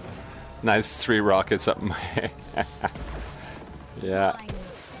 Just nice 3 rockets up my head. Yeah.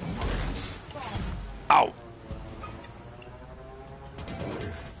 Mines. Ow.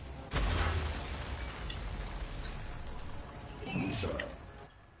 Bomb.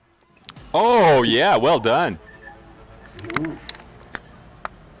 Oh, yeah, well done.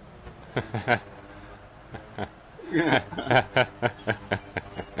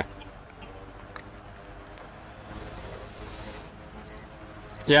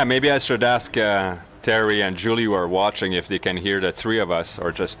 Yeah, maybe I should ask Terry and Julie who are watching if they can hear the 3 of us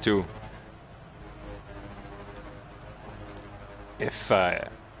or just 2. If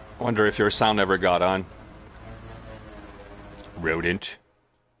wonder if your sound ever got on. Rodent.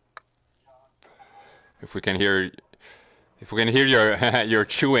 If we can hear your your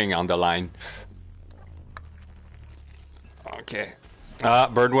chewing on the line. Okay.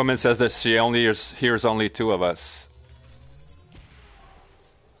 Birdwoman says that she only hears only 2 of us.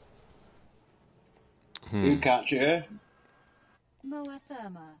 Who can't you hear? Moa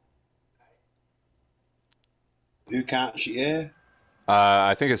Therma. Who can't you hear?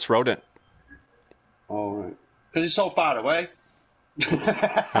 I think it's Rodent. All right. Because it's so far away.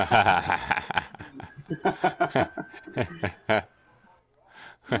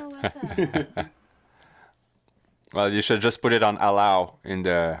 Moa Therma. Well, you should just put it on allow in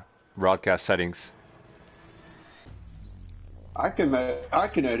the broadcast settings. I can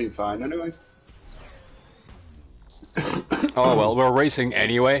hear him fine anyway. Oh well, we're racing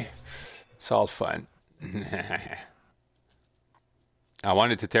anyway. It's all fun. I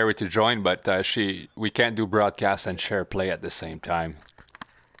wanted to Terry to join, but we can't do broadcast and share play at the same time.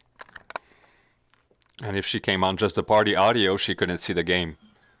 And if she came on just the party audio, she couldn't see the game.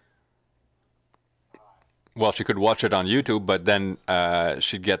 Well, she could watch it on YouTube, but then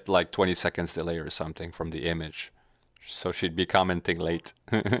she'd get like 20 seconds delay or something from the image. So she'd be commenting late.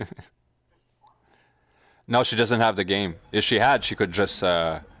 No, she doesn't have the game. If she had, she could just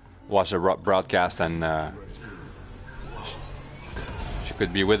watch the broadcast and she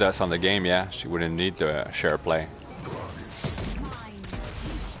could be with us on the game, yeah. She wouldn't need to share play.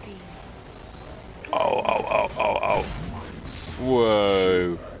 Oh.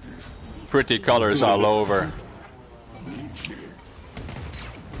 Whoa. Pretty colors all over.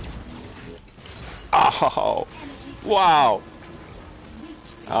 Oh, wow.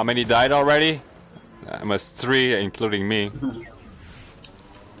 How many died already? Almost 3, including me.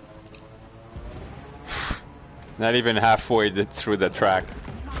 Not even halfway through the track.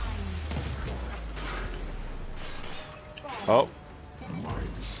 Oh.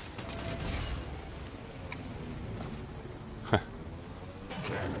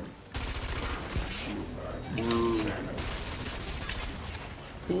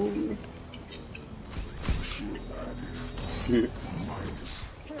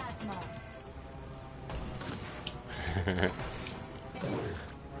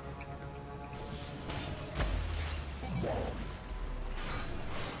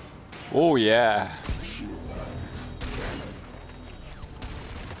 Oh yeah.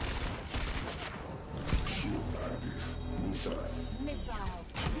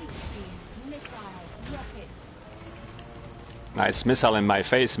 Nice missile in my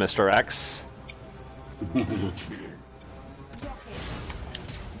face, Mr. X.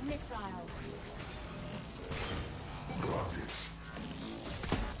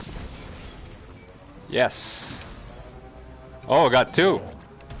 Yes. Oh, got 2.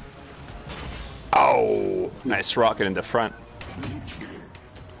 Oh, nice rocket in the front.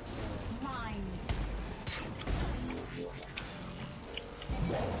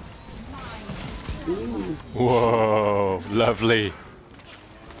 Whoa, lovely.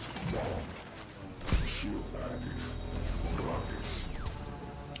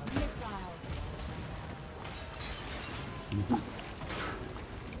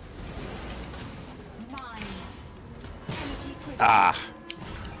 Ah.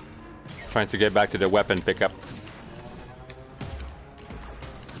 Trying to get back to the weapon pickup.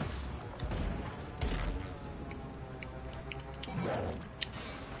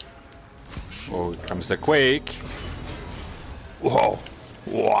 Oh, here comes the quake. Whoa.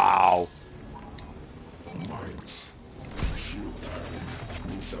 Wow.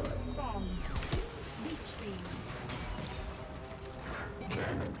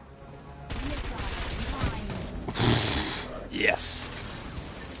 Yes.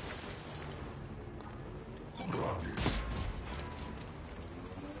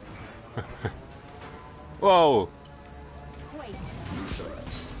 Whoa.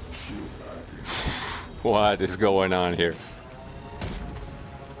 What is going on here?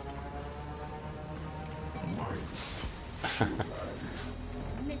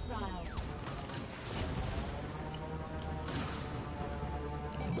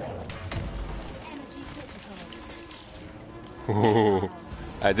 Ooh,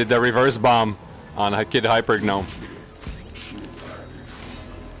 I did the reverse bomb on a Kid Hypergnome.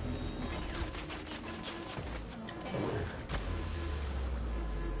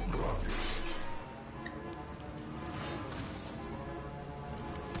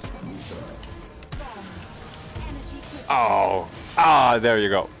 Oh, there you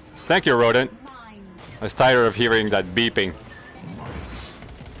go. Thank you, Rodent. I was tired of hearing that beeping.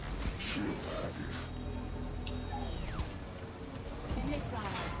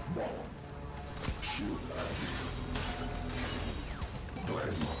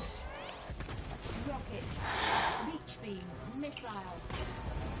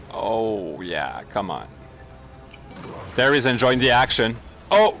 Oh, yeah, come on. There he's enjoying the action.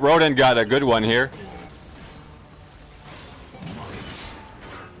 Oh, Rodent got a good one here.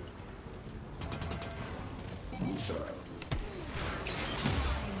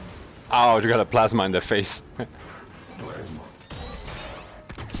 Oh, you got a plasma in the face.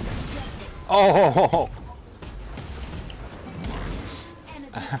 Oh!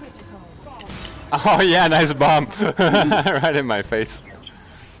 Oh yeah, nice bomb. Right in my face.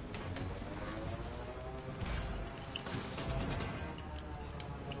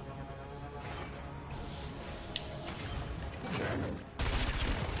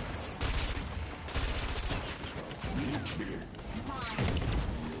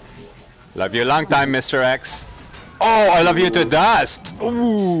 Love you a long time, Mr. X. Oh, I love you to dust.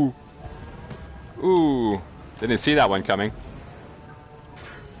 Ooh. Ooh. Didn't see that one coming.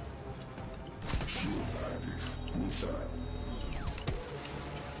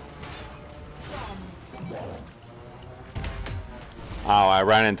 Oh, I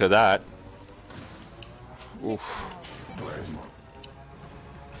ran into that. Oof.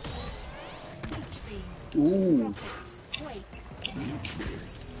 Ooh.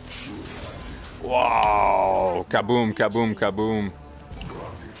 Wow! Kaboom, kaboom, kaboom.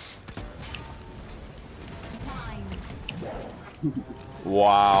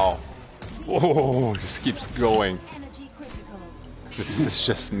 Wow. Oh, just keeps going. This is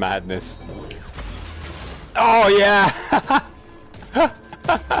just madness. Oh, yeah!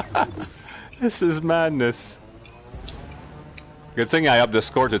 This is madness. Good thing I upped the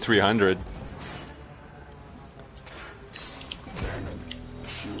score to 300.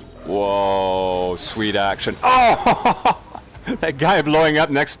 Whoa, sweet action. Oh! That guy blowing up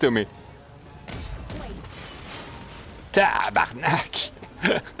next to me. Tabarnak!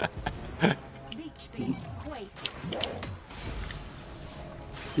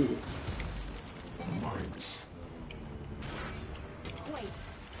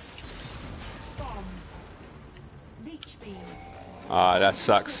 Ah, that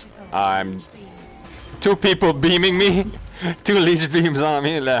sucks. I'm... Two people beaming me? Two leech beams on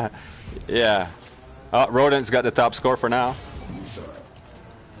me? Yeah. Oh, Rodent's got the top score for now.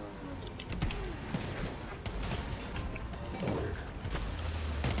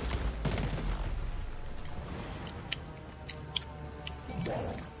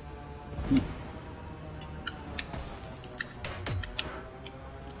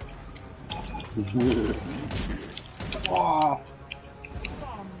 Wow.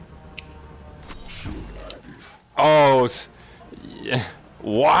 Oh, yeah.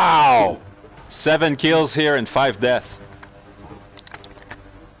 Wow! 7 kills here and 5 deaths.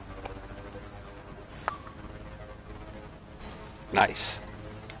 Nice.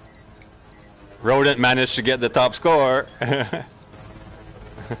 Rodent managed to get the top score.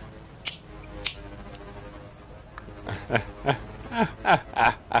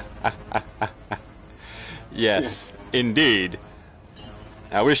 Yes, indeed.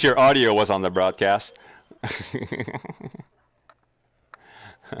 I wish your audio was on the broadcast.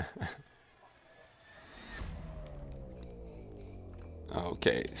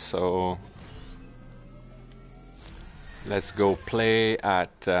 Okay, so let's go play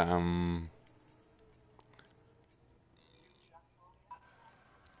at oh,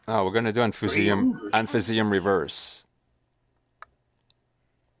 we're gonna do Amphiseum Reverse.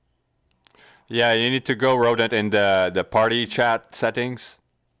 Yeah, you need to go, Rodent, in the party chat settings.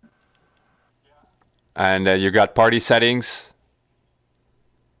 And you got party settings.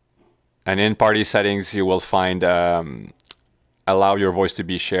 And in party settings, you will find allow your voice to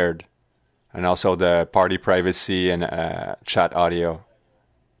be shared. And also the party privacy and chat audio.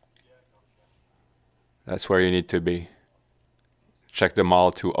 That's where you need to be. Check them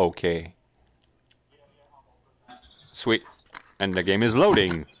all to OK. Sweet. And the game is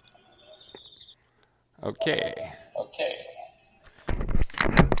loading. Okay.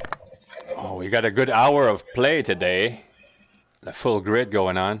 Oh, we got a good hour of play today. The full grid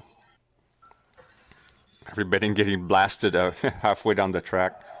going on. Everybody getting blasted halfway down the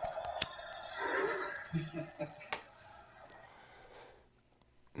track.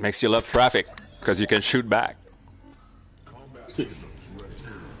 Makes you love traffic, because you can shoot back.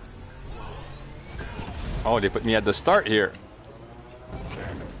 Oh, they put me at the start here.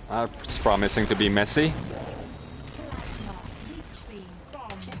 It's promising to be messy.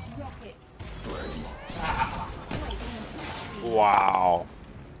 Wow.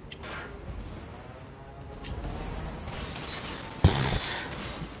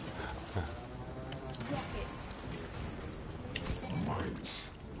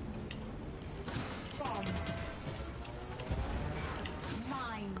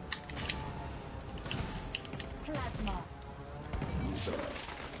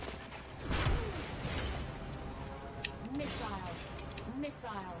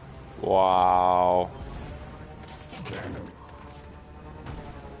 Wow.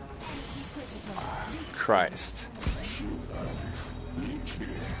 Christ.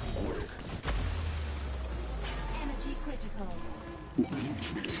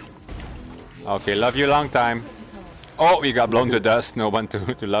 Okay, love you long time. Oh, we got blown to dust. No one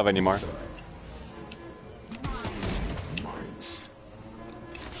to love anymore.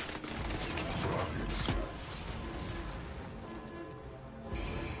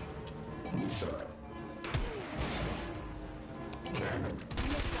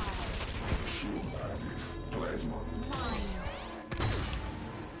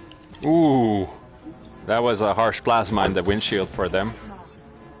 Ooh, that was a harsh plasma in the windshield for them.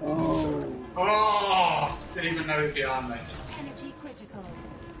 Oh, didn't even know he'd be on me. Energy critical.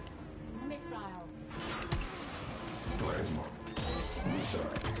 Missile.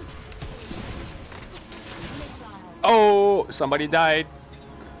 Oh, somebody died.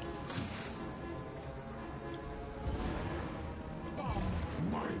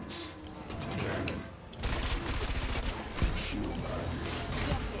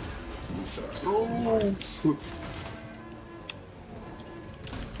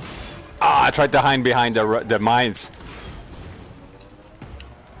 Ah, I tried to hide behind the mines.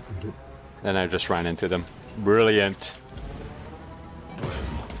 Then I just ran into them. Brilliant.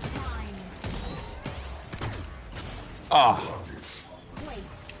 Ah. Quake.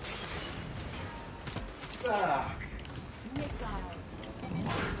 Ah, Missile.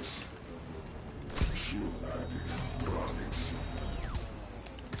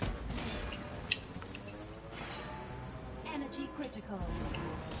 Energy critical.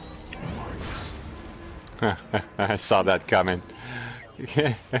 I saw that coming.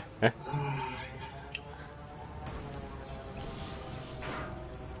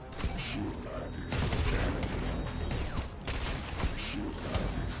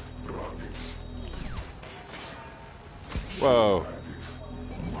 Whoa.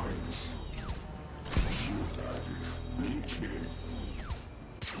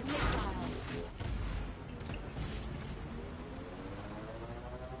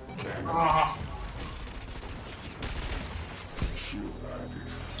 ah,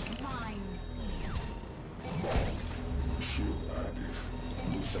 Mines.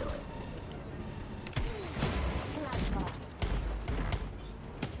 Plasma.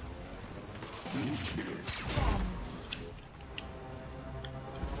 Bomb.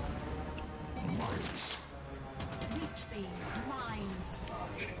 Leech beam. Mines.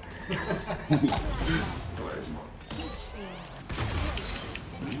 Plasma. Leech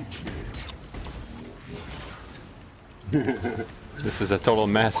beam. This is a total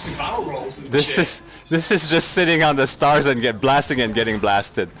mess. barrel rolls and This shit. is just sitting on the stars and get blasting and getting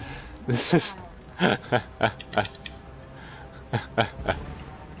blasted. This is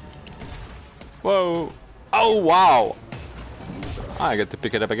whoa. Oh wow. I get to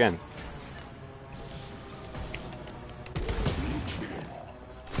pick it up again.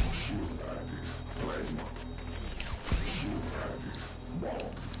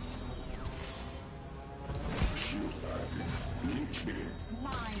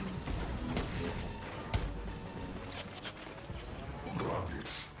 Mines.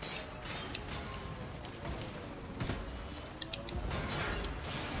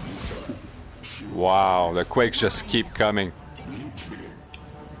 Wow, the quakes just keep coming.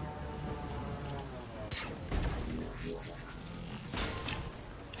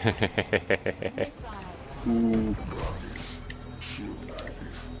 Missile.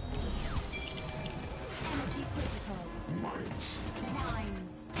 Energy critical. Mines.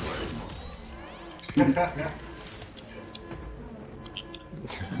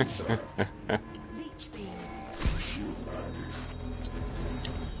 Leech beam.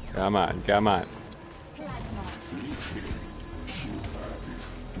 Come on, come on. Plasma.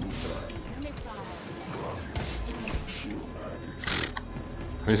 Missile.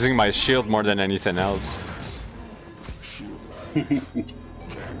 I'm using my shield more than anything else.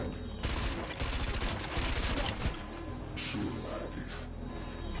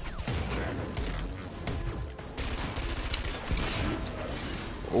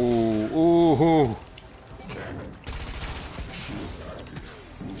 Ooh, ooh, ooh.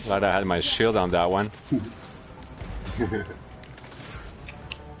 Glad I had my shield on that one. Leech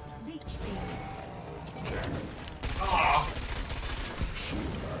beam. Ah,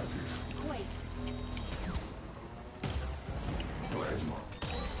 Quake.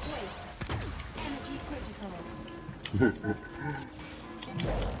 Quake. Energy critical.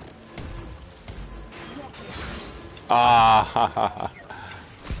 Rocket. Ah, ha, ha, ha.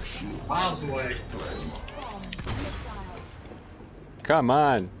 miles away. Bomb. Missile. Come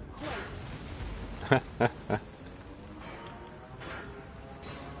on.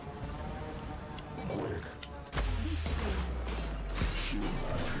 Leech beam.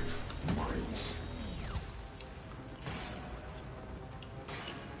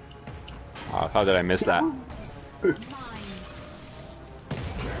 Oh, how did I miss that? Mines.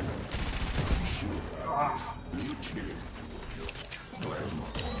 Mines. Leech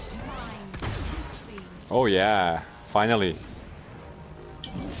beam. Oh yeah, finally.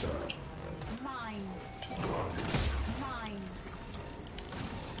 Mines. Mines.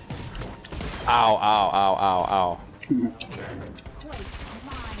 Ow, ow, ow, ow, ow. Quake.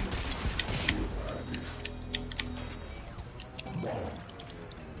 Mines.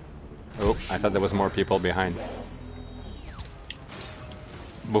 Oh, I thought there was more people behind.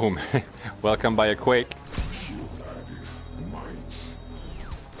 Boom. Welcome by a quake.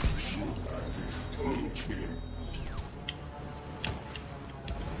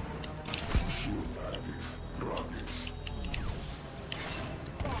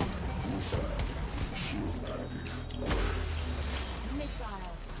 Missile.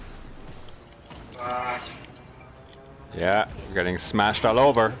 Yeah, we're getting smashed all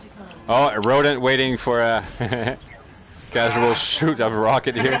over. Oh, a rodent waiting for a casual shoot of a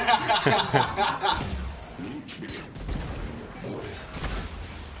rocket here. Plasma.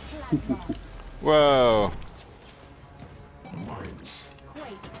 Whoa.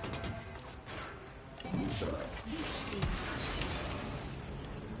 Quake. Leech beam.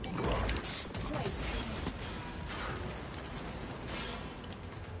 Quake.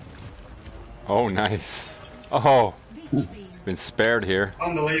 Oh, nice. Oh, Leech beam. been spared here.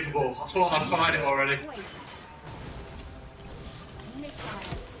 Unbelievable. I thought I'd find it already. Quake. Missile.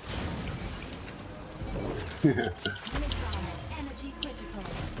 Missile. Energy critical.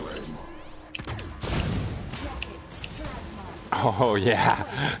 Rockets. Plasma. Oh, yeah.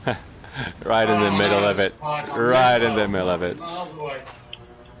 Right in the middle of it. Right in the middle of it. Oh boy.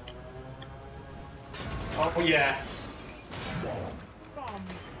 Oh yeah. Bomb.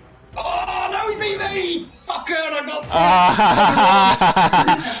 Oh no, he beat me! Fucker, I got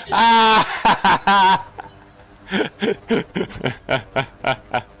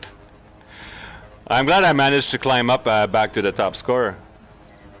I'm glad I managed to climb up back to the top scorer.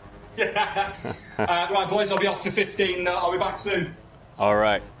 Yeah. Right, boys, I'll be off for 15. I'll be back soon. All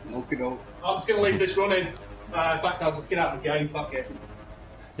right. Okay, doke. I'm just going to leave this running. In fact, I'll just get out of the game. Fuck it.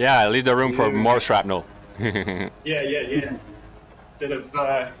 Yeah, leave the room for more shrapnel. Yeah. Bit of.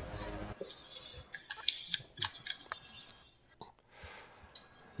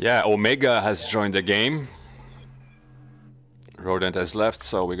 Yeah, Omega has joined the game. Rodent has left,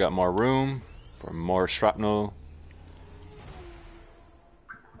 so we got more room for more shrapnel.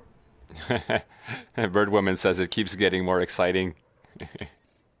 Birdwoman says it keeps getting more exciting.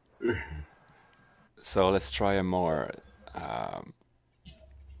 So let's try a more.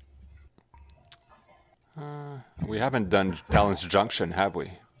 We haven't done Talon's Junction, have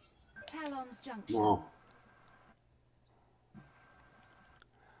we? Talon's junction. No.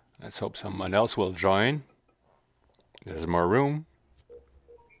 Let's hope someone else will join. There's more room.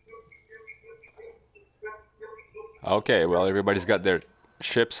 Okay, well, everybody's got their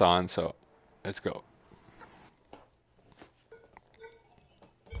ships on, so let's go.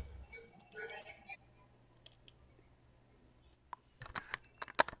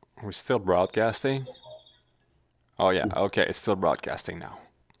 We're still broadcasting? Oh, yeah, okay, it's still broadcasting now.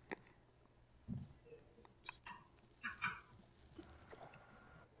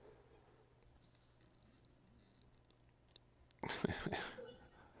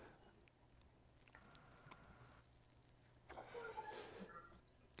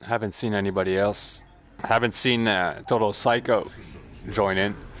 Haven't seen anybody else. Haven't seen Total Psycho join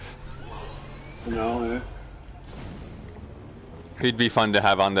in. No, yeah. He'd be fun to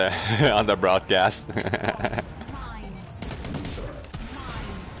have on the on the broadcast. Mines. Mines.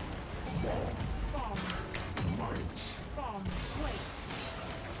 Bomb. Bomb. Quake.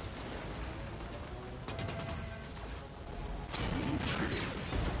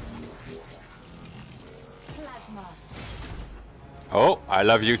 Plasma. Oh, I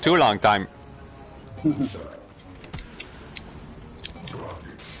love you too, long time.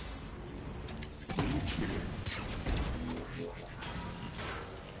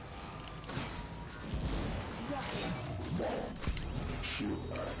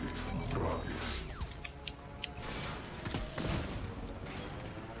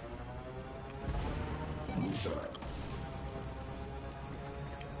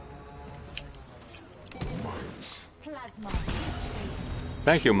 Plasma.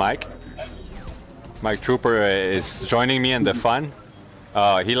 Thank you, Mike. Mike Trooper is joining me in the fun.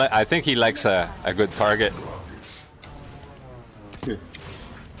 I think he likes a good target.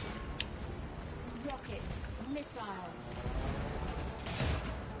 Rockets. Missile.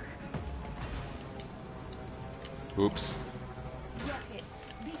 Oops.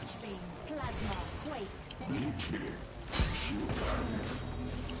 Rockets. Leech beam. Plasma. Quake.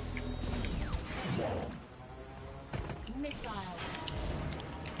 Missile.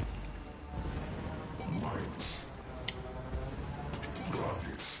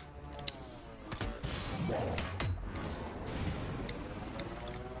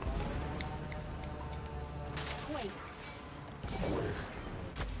 Quake.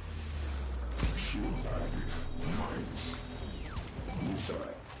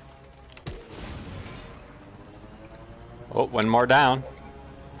 Oh, one more down.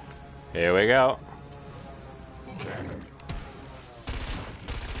 Here we go.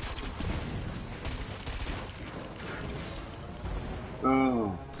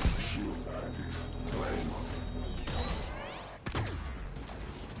 Oh.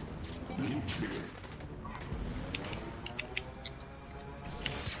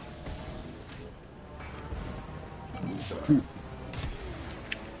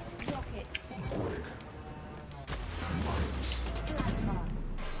 Rockets. Plasma.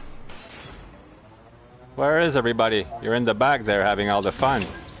 Where is everybody? You're in the back there having all the fun.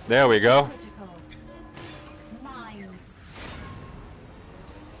 There we go. Critical. Mines.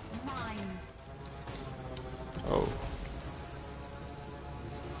 Mines. Oh.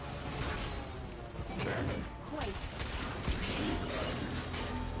 Quake.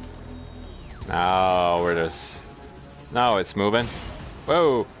 Now we're just... Now it's moving.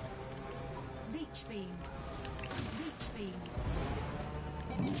 Whoa. Leech beam. Leech beam.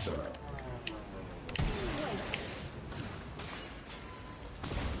 Quake.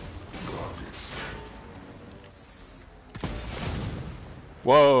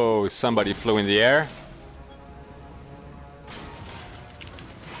 Whoa, somebody flew in the air.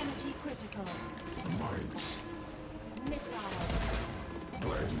 Energy critical. Missile. Missile.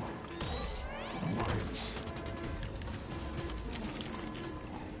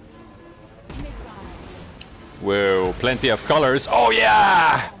 Whoa, plenty of colors. Oh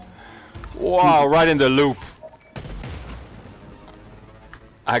yeah! Wow, right in the loop.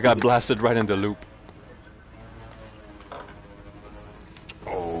 I got blasted right in the loop.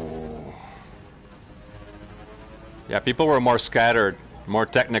 Oh. Yeah, people were more scattered, more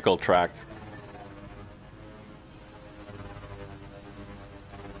technical track.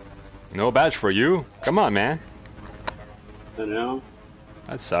 No badge for you? Come on, man. I know.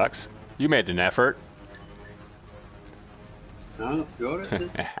 That sucks. You made an effort. No, got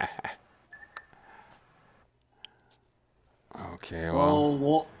it. Okay, well, All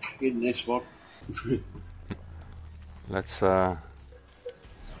luck in this one. let's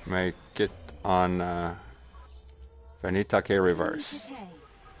make it on Venitake reverse. Decay.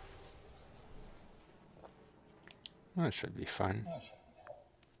 That should be fun.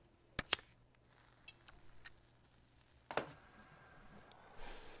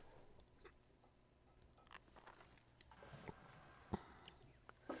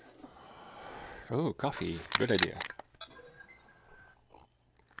 Oh, coffee. Good idea.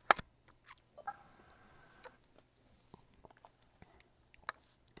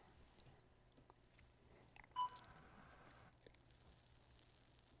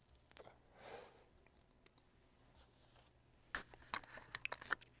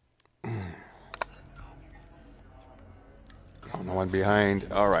 Oh, no one behind.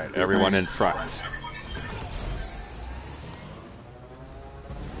 All right, everyone in front.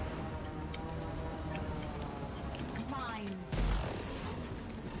 Mines.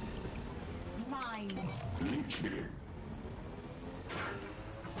 Mines.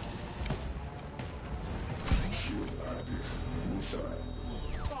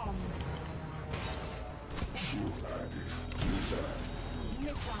 Bomb.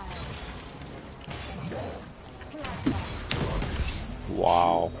 Missile. Plasma.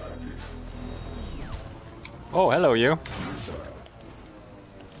 Wow. Oh, hello, you.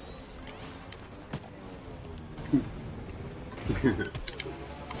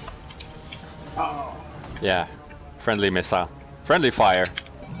 Yeah, friendly missile. Friendly fire.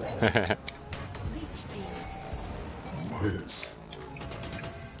 Leech beam.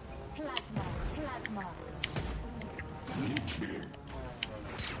 Plasma. Plasma.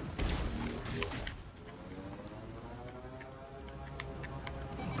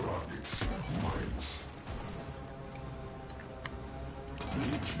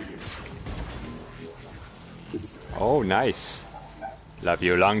 Oh, nice. Love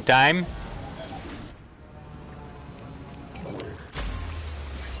you long time.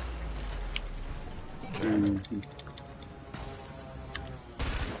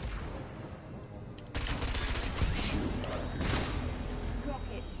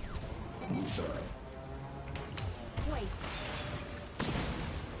 Rockets. Quake.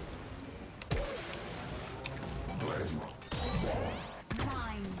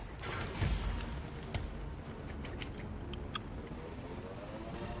 Mines.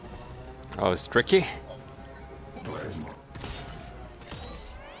 Oh, it's tricky.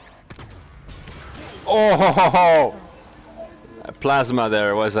 Oh, ho, ho, ho. That plasma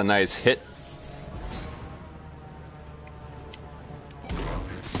there was a nice hit.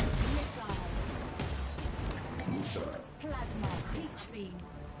 Missile. Plasma. Leech beam.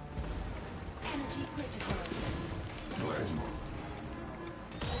 Energy critical.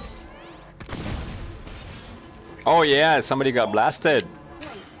 Oh yeah, somebody got blasted.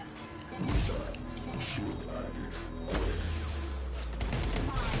 Quake.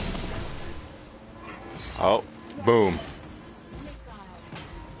 Oh, boom. Missile.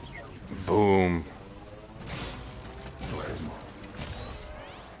 Boom.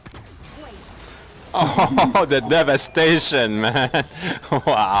 Oh, the devastation, man.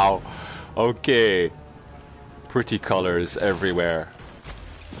 Wow. Okay. Pretty colors everywhere.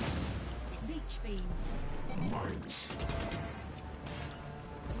 Leech beam. Rockets.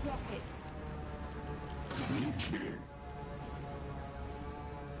 Rockets.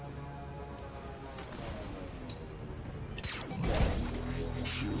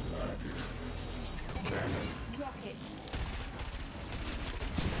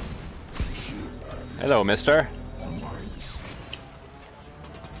 Hello, mister.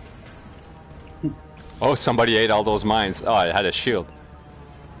 Oh, somebody ate all those mines. Oh, I had a shield.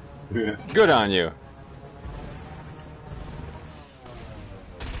 Yeah. Good on you.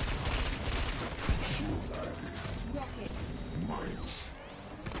 Rockets.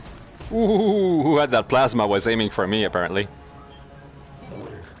 Ooh, who had that plasma was aiming for me, apparently.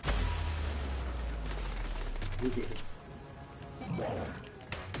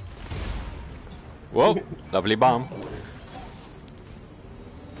 Whoa, lovely bomb.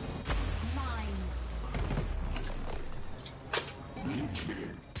 Mines.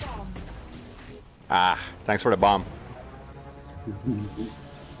 Bomb. Ah, thanks for the bomb.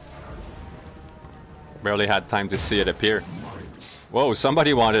 Barely had time to see it appear. Whoa,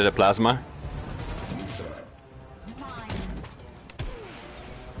 somebody wanted a plasma. Mines.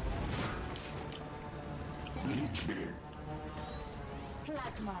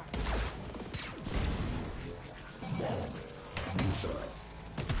 Plasma.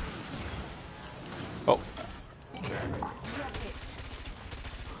 Oh, Rockets.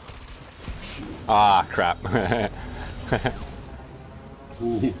 ah, crap.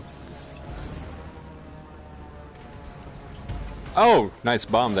 Oh, nice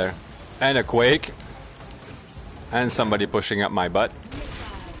bomb there. And a quake. And somebody pushing up my butt.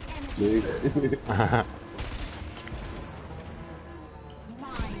 Missile. Energy.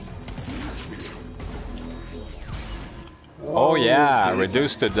 Mines. Oh yeah, dear.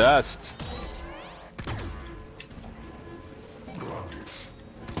 reduced to dust.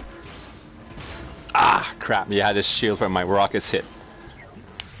 Ah, crap, you had a shield when my rockets hit.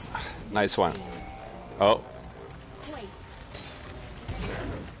 Nice one. Oh, Quake.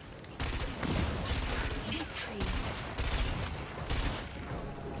 Leech beam.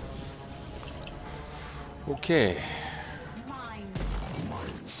 okay.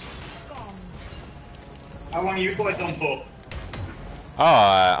 Mines. Bomb. How long are you boys on for?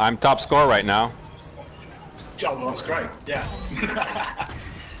 Oh, I'm top score right now. Oh, well, that's great. Yeah.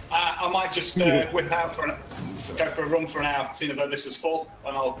 I might just whip out go for a run for an hour, seeing as though this is full,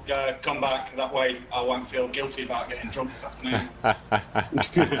 and I'll come back. That way, I won't feel guilty about getting drunk this afternoon.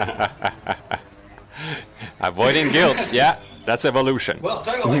 Avoiding guilt. Yeah, that's evolution. Well,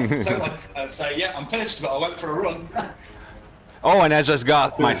 totally. So yeah, I'm pissed, but I went for a run. Oh, and I just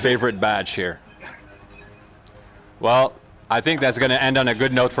got my favorite badge here. Well, I think that's going to end on a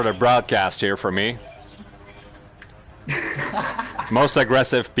good note for the broadcast here for me. Most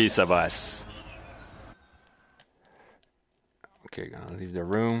aggressive piece of us. Okay, gonna leave the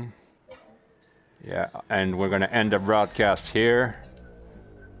room. Yeah, and we're gonna end the broadcast here.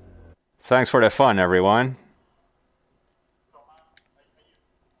 Thanks for the fun, everyone.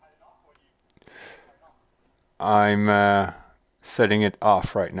 I'm setting it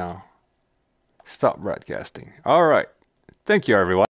off right now. Stop broadcasting. All right. Thank you, everyone.